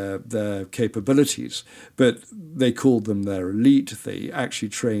their capabilities. But they called them their elite. They actually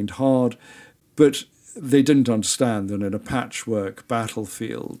trained hard, but they didn't understand that in a patchwork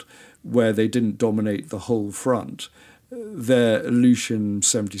battlefield where they didn't dominate the whole front, their Ilyushin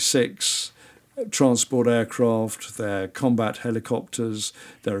 76 transport aircraft, their combat helicopters,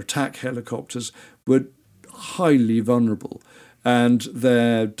 their attack helicopters were highly vulnerable, and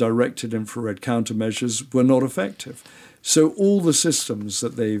their directed infrared countermeasures were not effective. So all the systems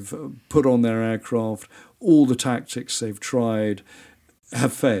that they've put on their aircraft, all the tactics they've tried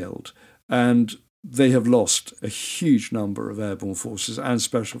have failed, and they have lost a huge number of airborne forces and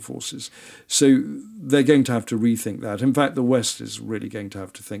special forces. So they're going to have to rethink that. In fact, the West is really going to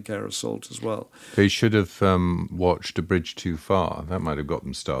have to think air assault as well. They should have watched A Bridge Too Far. That might have got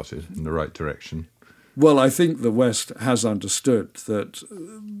them started in the right direction. Well, I think the West has understood that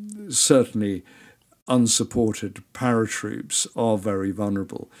certainly unsupported paratroops are very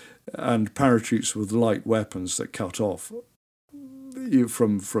vulnerable, and paratroops with light weapons that cut off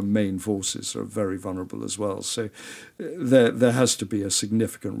from main forces are very vulnerable as well. So there has to be a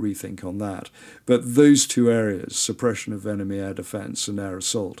significant rethink on that. But those two areas, suppression of enemy air defense and air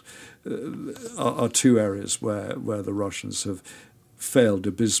assault, are two areas where the Russians have failed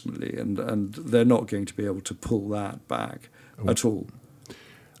abysmally, and they're not going to be able to pull that back at all.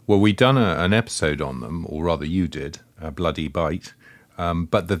 Well, we've done an episode on them, or rather you did, a Bloody Bite.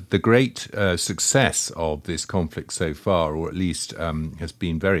 But the great success of this conflict so far, or at least has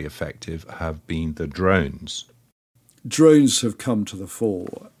been very effective, have been the drones. Drones have come to the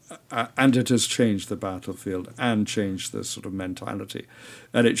fore, and it has changed the battlefield and changed the sort of mentality.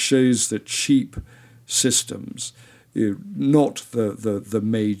 And it shows that cheap systems, not the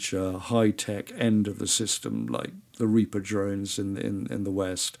major high-tech end of the system like the Reaper drones in the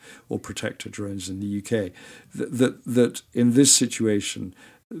West or Protector drones in the UK, that in this situation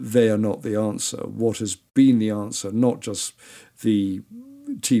they are not the answer. What has been the answer, not just the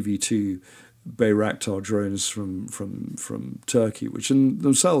TV2 Bayraktar drones from Turkey, which in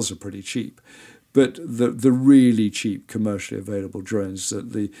themselves are pretty cheap, but the really cheap commercially available drones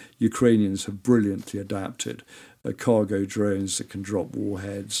that the Ukrainians have brilliantly adapted, cargo drones that can drop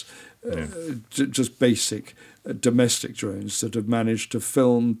warheads, just basic domestic drones that have managed to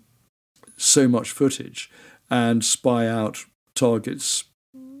film so much footage and spy out targets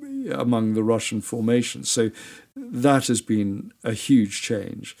among the Russian formations. So that has been a huge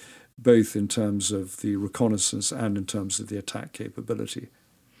change, both in terms of the reconnaissance and in terms of the attack capability.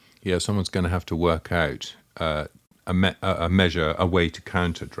 Yeah, someone's going to have to work out a way to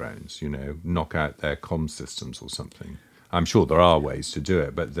counter drones, knock out their comm systems or something. I'm sure there are ways to do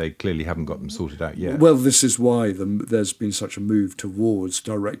it, but they clearly haven't got them sorted out yet. Well, this is why there's been such a move towards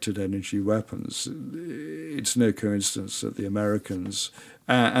directed energy weapons. It's no coincidence that the Americans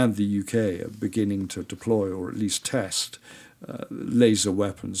and the UK are beginning to deploy, or at least test, laser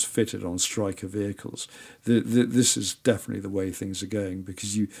weapons fitted on Stryker vehicles. This is definitely the way things are going,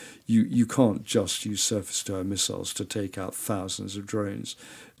 because you can't just use surface-to-air missiles to take out thousands of drones.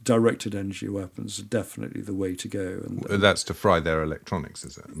 directed energy weapons are definitely the way to go. And that's to fry their electronics,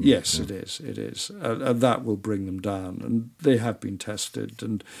 is it? Yes, it is. It is, and that will bring them down. And they have been tested,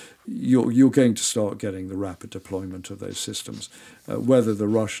 and you're going to start getting the rapid deployment of those systems. Whether the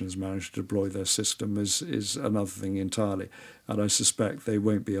Russians manage to deploy their system is another thing entirely, and I suspect they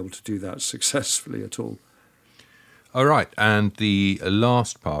won't be able to do that successfully at all. All right, and the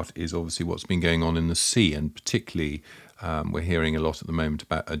last part is obviously what's been going on in the sea, and particularly we're hearing a lot at the moment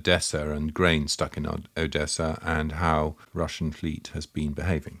about Odessa and grain stuck in Odessa and how Russian fleet has been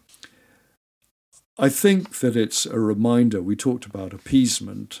behaving. I think that it's a reminder. We talked about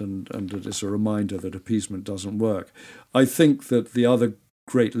appeasement and that it's a reminder that appeasement doesn't work. I think that the other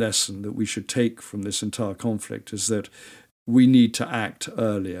great lesson that we should take from this entire conflict is that we need to act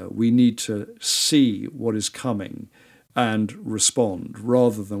earlier. We need to see what is coming and respond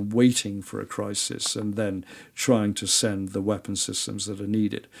rather than waiting for a crisis and then trying to send the weapon systems that are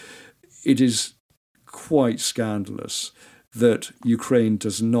needed. It is quite scandalous that Ukraine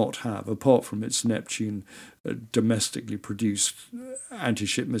does not have, apart from its Neptune domestically produced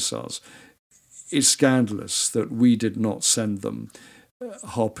anti-ship missiles, it's scandalous that we did not send them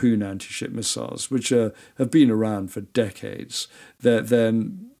Harpoon anti-ship missiles, which have been around for decades. They're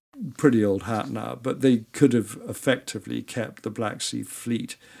pretty old hat now, but they could have effectively kept the Black Sea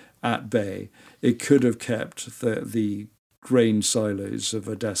Fleet at bay. It could have kept the grain silos of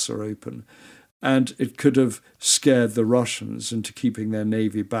Odessa open, and it could have scared the Russians into keeping their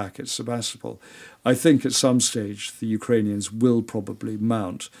navy back at Sebastopol. I think at some stage the Ukrainians will probably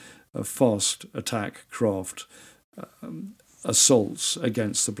mount a fast attack craft assaults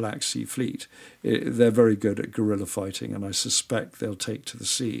against the Black Sea Fleet. They're very good at guerrilla fighting, and I suspect they'll take to the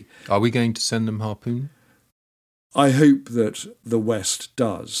sea. Are we going to send them Harpoon? I hope that the West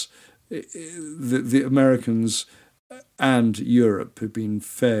does. The Americans and Europe have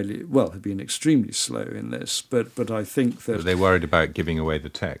been extremely slow in this, but I think that... Are they worried about giving away the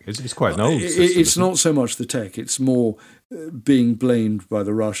tech? It's quite an old system. It's not so much the tech, it's more being blamed by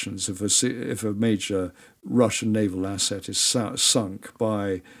the Russians if a major Russian naval asset is sunk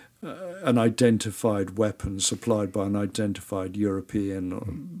by an identified weapon supplied by an identified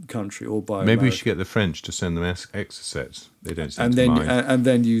European country or by Maybe America. we should get the French to send them Exocets. They don't seem and to then mind. and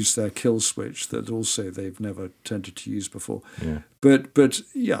then use their kill switch that also they've never tended to use before. Yeah. But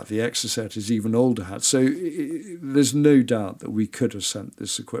yeah, the Exocet is even older hat. So there's no doubt that we could have sent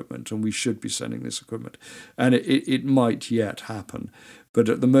this equipment, and we should be sending this equipment, and it might yet happen. But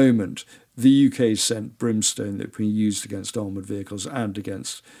at the moment, the UK sent Brimstone that can be used against armoured vehicles and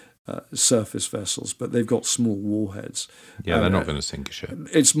against surface vessels, but they've got small warheads. Yeah, they're not going to sink a ship.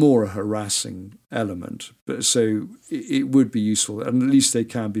 It's more a harassing element, but so it would be useful, and at least they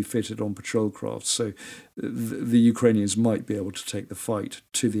can be fitted on patrol craft, so the Ukrainians might be able to take the fight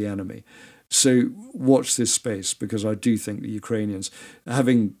to the enemy. So watch this space, because I do think the Ukrainians,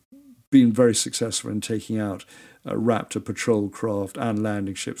 having been very successful in taking out Raptor patrol craft and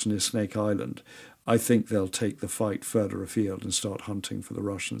landing ships near Snake Island, I think they'll take the fight further afield and start hunting for the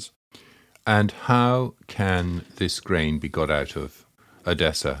Russians. And how can this grain be got out of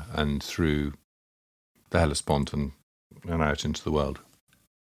Odessa and through the Hellespont and out into the world?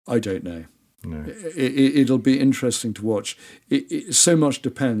 I don't know. No. It'll be interesting to watch. So much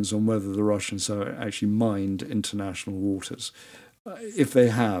depends on whether the Russians have actually mined international waters. If they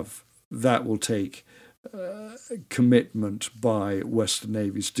have, that will take commitment by Western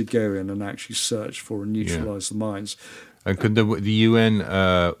navies to go in and actually search for and neutralise the mines. And could the UN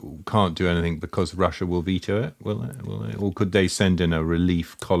can't do anything because Russia will veto it? Will they? Or could they send in a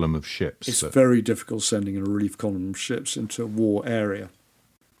relief column of ships? It's very difficult sending in a relief column of ships into a war area,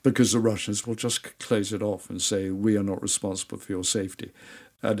 because the Russians will just close it off and say, we are not responsible for your safety.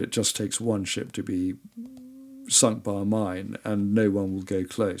 And it just takes one ship to be sunk by a mine and no one will go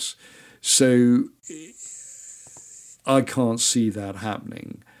close. So I can't see that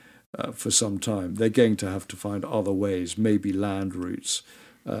happening for some time. They're going to have to find other ways, maybe land routes,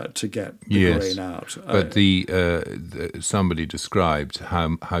 to get the grain out. But somebody described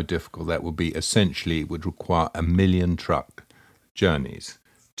how difficult that would be. Essentially, it would require 1 million truck journeys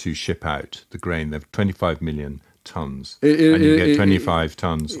to ship out the grain. There are 25 million tons, and you get 25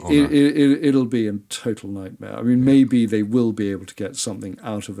 tons on it'll be a total nightmare. I mean, maybe they will be able to get something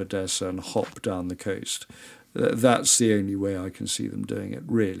out of Odessa and hop down the coast. That's the only way I can see them doing it,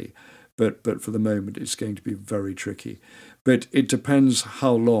 really. But for the moment, it's going to be very tricky. But it depends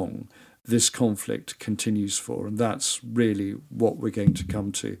how long this conflict continues for, and that's really what we're going to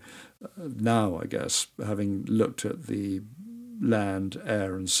come to now, I guess, having looked at the land,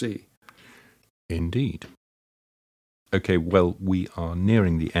 air and sea. Indeed. Okay, well, we are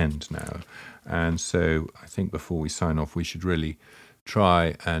nearing the end now. And so I think before we sign off, we should really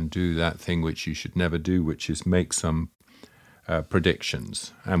try and do that thing which you should never do, which is make some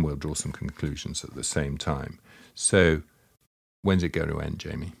predictions, and we'll draw some conclusions at the same time. So when's it going to end,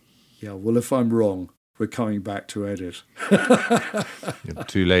 Jamie? Yeah, well, if I'm wrong, we're coming back to edit.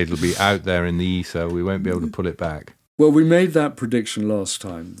 Too late. It'll be out there in the ether. We won't be able to pull it back. Well, we made that prediction last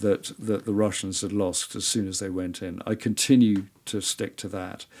time that the Russians had lost as soon as they went in. I continue to stick to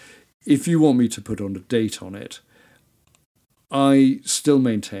that. If you want me to put on a date on it, I still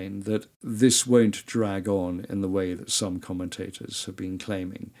maintain that this won't drag on in the way that some commentators have been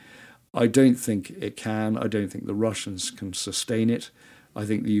claiming. I don't think it can. I don't think the Russians can sustain it. I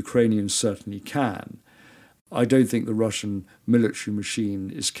think the Ukrainians certainly can. I don't think the Russian military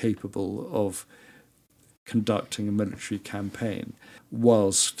machine is capable of conducting a military campaign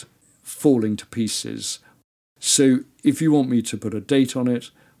whilst falling to pieces. So if you want me to put a date on it,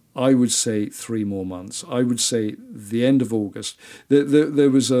 I would say 3 more months. I would say the end of August. There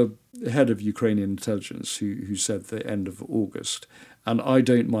was a head of Ukrainian intelligence who said the end of August, and I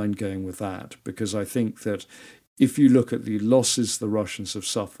don't mind going with that, because I think that if you look at the losses the Russians have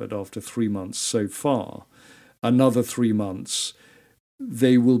suffered after 3 months so far, another 3 months,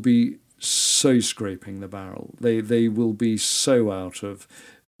 they will be so scraping the barrel. They will be so out of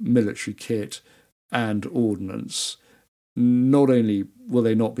military kit and ordnance. Not only will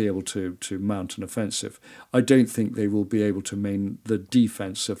they not be able to mount an offensive, I don't think they will be able to main the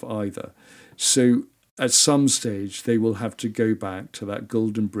defensive either. So at some stage, they will have to go back to that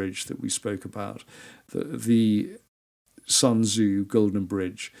golden bridge that we spoke about, the Sun Tzu golden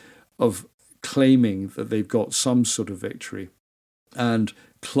bridge of claiming that they've got some sort of victory and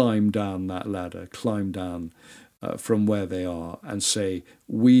climb down that ladder, climb down from where they are and say,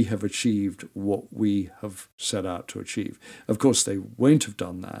 we have achieved what we have set out to achieve. Of course, they won't have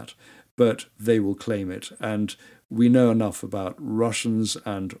done that, but they will claim it. And we know enough about Russians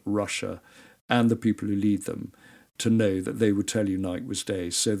and Russia and the people who lead them to know that they would tell you night was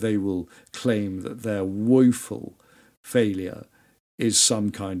day. So they will claim that their woeful failure is some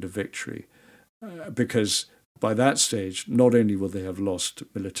kind of victory, because by that stage, not only will they have lost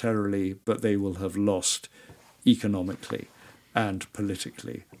militarily, but they will have lost economically and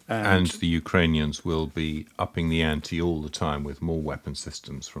politically. And the Ukrainians will be upping the ante all the time with more weapon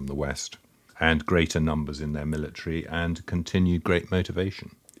systems from the West and greater numbers in their military and continued great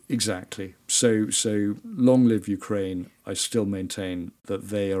motivation. Exactly. So long live Ukraine. I still maintain that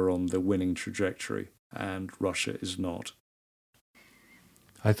they are on the winning trajectory and Russia is not.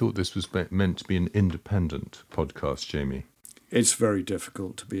 I thought this was meant to be an independent podcast, Jamie. It's very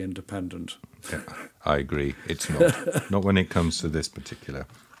difficult to be independent. Yeah, I agree. It's not. Not when it comes to this particular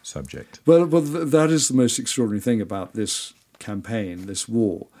subject. Well, that is the most extraordinary thing about this campaign, this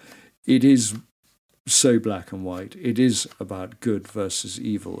war. It is so black and white. It is about good versus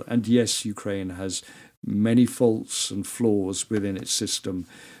evil. And yes, Ukraine has many faults and flaws within its system.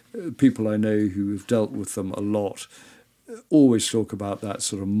 People I know who have dealt with them a lot always talk about that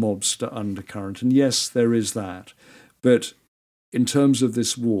sort of mobster undercurrent. And yes, there is that. But in terms of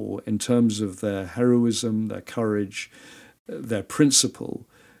this war, in terms of their heroism, their courage, their principle,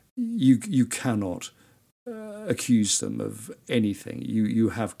 you cannot accuse them of anything. You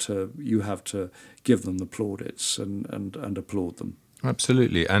have to give them the plaudits and applaud them.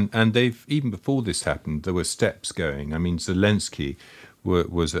 Absolutely, and they've, even before this happened, there were steps going. I mean, Zelensky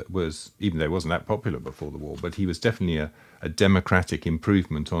was even though he wasn't that popular before the war, but he was definitely a democratic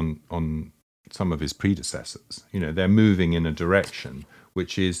improvement on some of his predecessors. You know, they're moving in a direction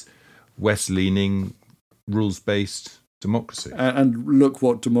which is West-leaning, rules-based democracy. And look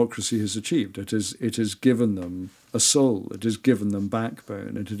what democracy has achieved. It has given them a soul. It has given them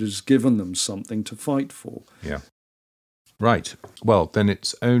backbone. And it has given them something to fight for. Yeah. Right. Well, then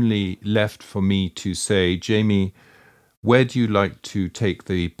it's only left for me to say, Jamie, where do you like to take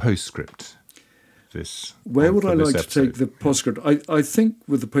the postscript? Where would I like to take the postscript? I think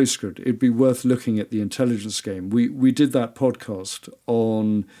with the postscript, it'd be worth looking at the intelligence game. We did that podcast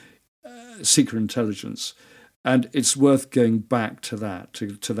on secret intelligence, and it's worth going back to that,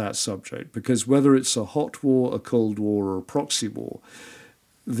 to that subject, because whether it's a hot war, a cold war, or a proxy war,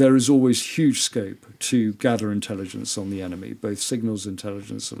 there is always huge scope to gather intelligence on the enemy, both signals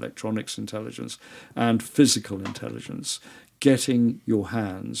intelligence, electronics intelligence, and physical intelligence, getting your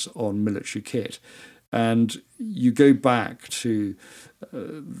hands on military kit. And you go back to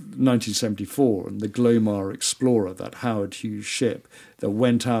 1974 and the Glomar Explorer, that Howard Hughes ship that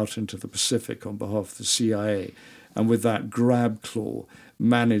went out into the Pacific on behalf of the CIA, and with that grab claw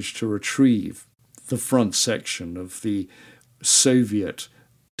managed to retrieve the front section of the Soviet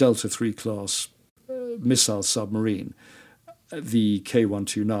Delta III class missile submarine, the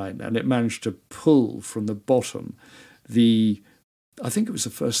K-129, and it managed to pull from the bottom I think it was the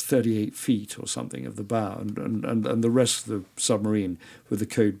first 38 feet or something of the bow, and the rest of the submarine with the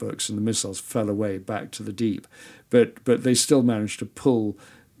code books and the missiles fell away back to the deep. But they still managed to pull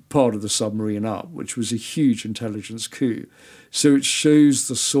part of the submarine up, which was a huge intelligence coup. So it shows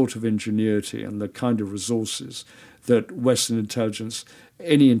the sort of ingenuity and the kind of resources that Western intelligence,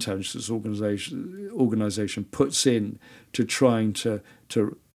 any intelligence organization puts in to trying to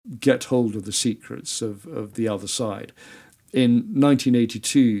get hold of the secrets of the other side. In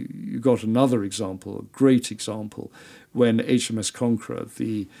 1982, you got another example, a great example, when HMS Conqueror,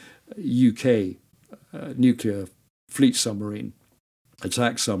 the UK nuclear fleet submarine,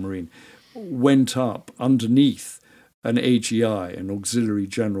 attack submarine, went up underneath an AGI, an Auxiliary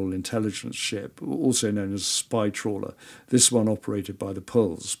General Intelligence ship, also known as a spy trawler. This one operated by the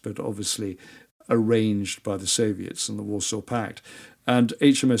Poles, but obviously arranged by the Soviets and the Warsaw Pact. And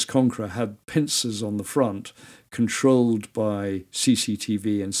HMS Conqueror had pincers on the front, controlled by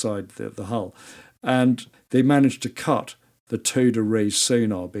CCTV inside the hull. And they managed to cut the towed array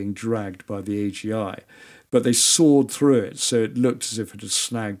sonar being dragged by the AGI. But they sawed through it, so it looked as if it had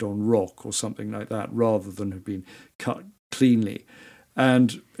snagged on rock or something like that, rather than have been cut cleanly.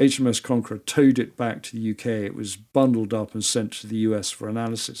 And HMS Conqueror towed it back to the UK. It was bundled up and sent to the US for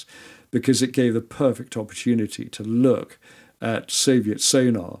analysis, because it gave the perfect opportunity to look at Soviet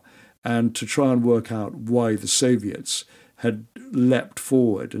sonar and to try and work out why the Soviets had leapt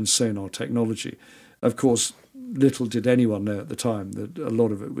forward in sonar technology. Of course, little did anyone know at the time that a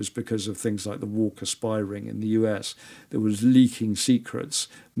lot of it was because of things like the Walker spy ring in the US. There was leaking secrets,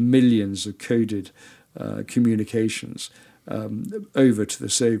 millions of coded communications over to the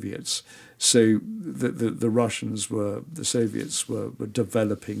Soviets. So the Soviets were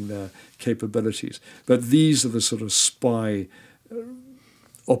developing their capabilities. But these are the sort of spy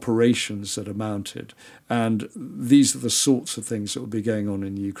operations that are mounted. And these are the sorts of things that will be going on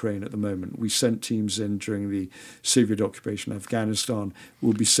in Ukraine at the moment. We sent teams in during the Soviet occupation of Afghanistan.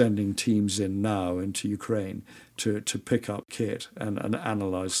 We'll be sending teams in now into Ukraine to pick up kit and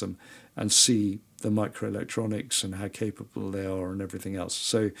analyse them and see the microelectronics and how capable they are and everything else.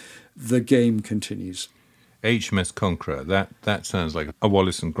 So the game continues. HMS Conqueror, that sounds like a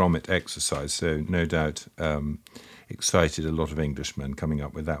Wallace and Gromit exercise, so no doubt excited a lot of Englishmen coming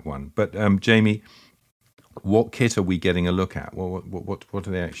up with that one. But Jamie, what kit are we getting a look at? What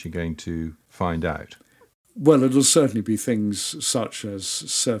are they actually going to find out? Well, it'll certainly be things such as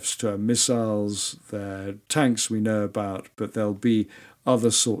surface-to-air missiles, their tanks we know about, but there'll be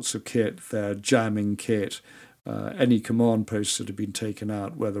other sorts of kit, their jamming kit, any command posts that have been taken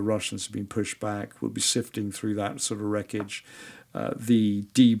out where the Russians have been pushed back. We'll be sifting through that sort of wreckage. The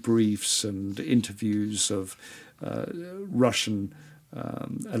debriefs and interviews of Russian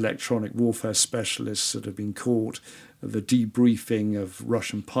electronic warfare specialists that have been caught, the debriefing of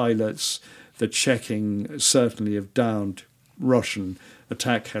Russian pilots, the checking certainly of downed Russian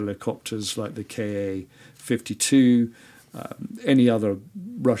attack helicopters like the Ka-52, any other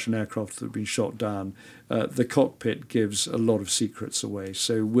Russian aircraft that have been shot down. The cockpit gives a lot of secrets away,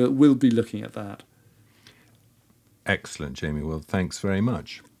 so we'll be looking at that. Excellent, Jamie. Well, thanks very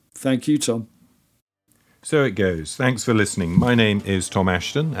much. Thank you, Tom. So it goes. Thanks for listening. My name is Tom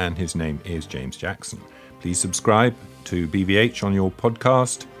Ashton, and his name is James Jackson. Please subscribe to BVH on your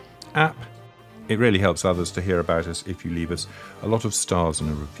podcast app. It really helps others to hear about us if you leave us a lot of stars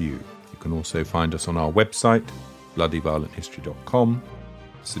and a review. You can also find us on our website, bloodyviolenthistory.com.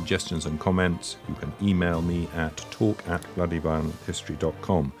 Suggestions and comments, you can email me at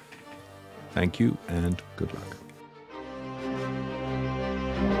talk@bloodyviolenthistory.com. Thank you and good luck.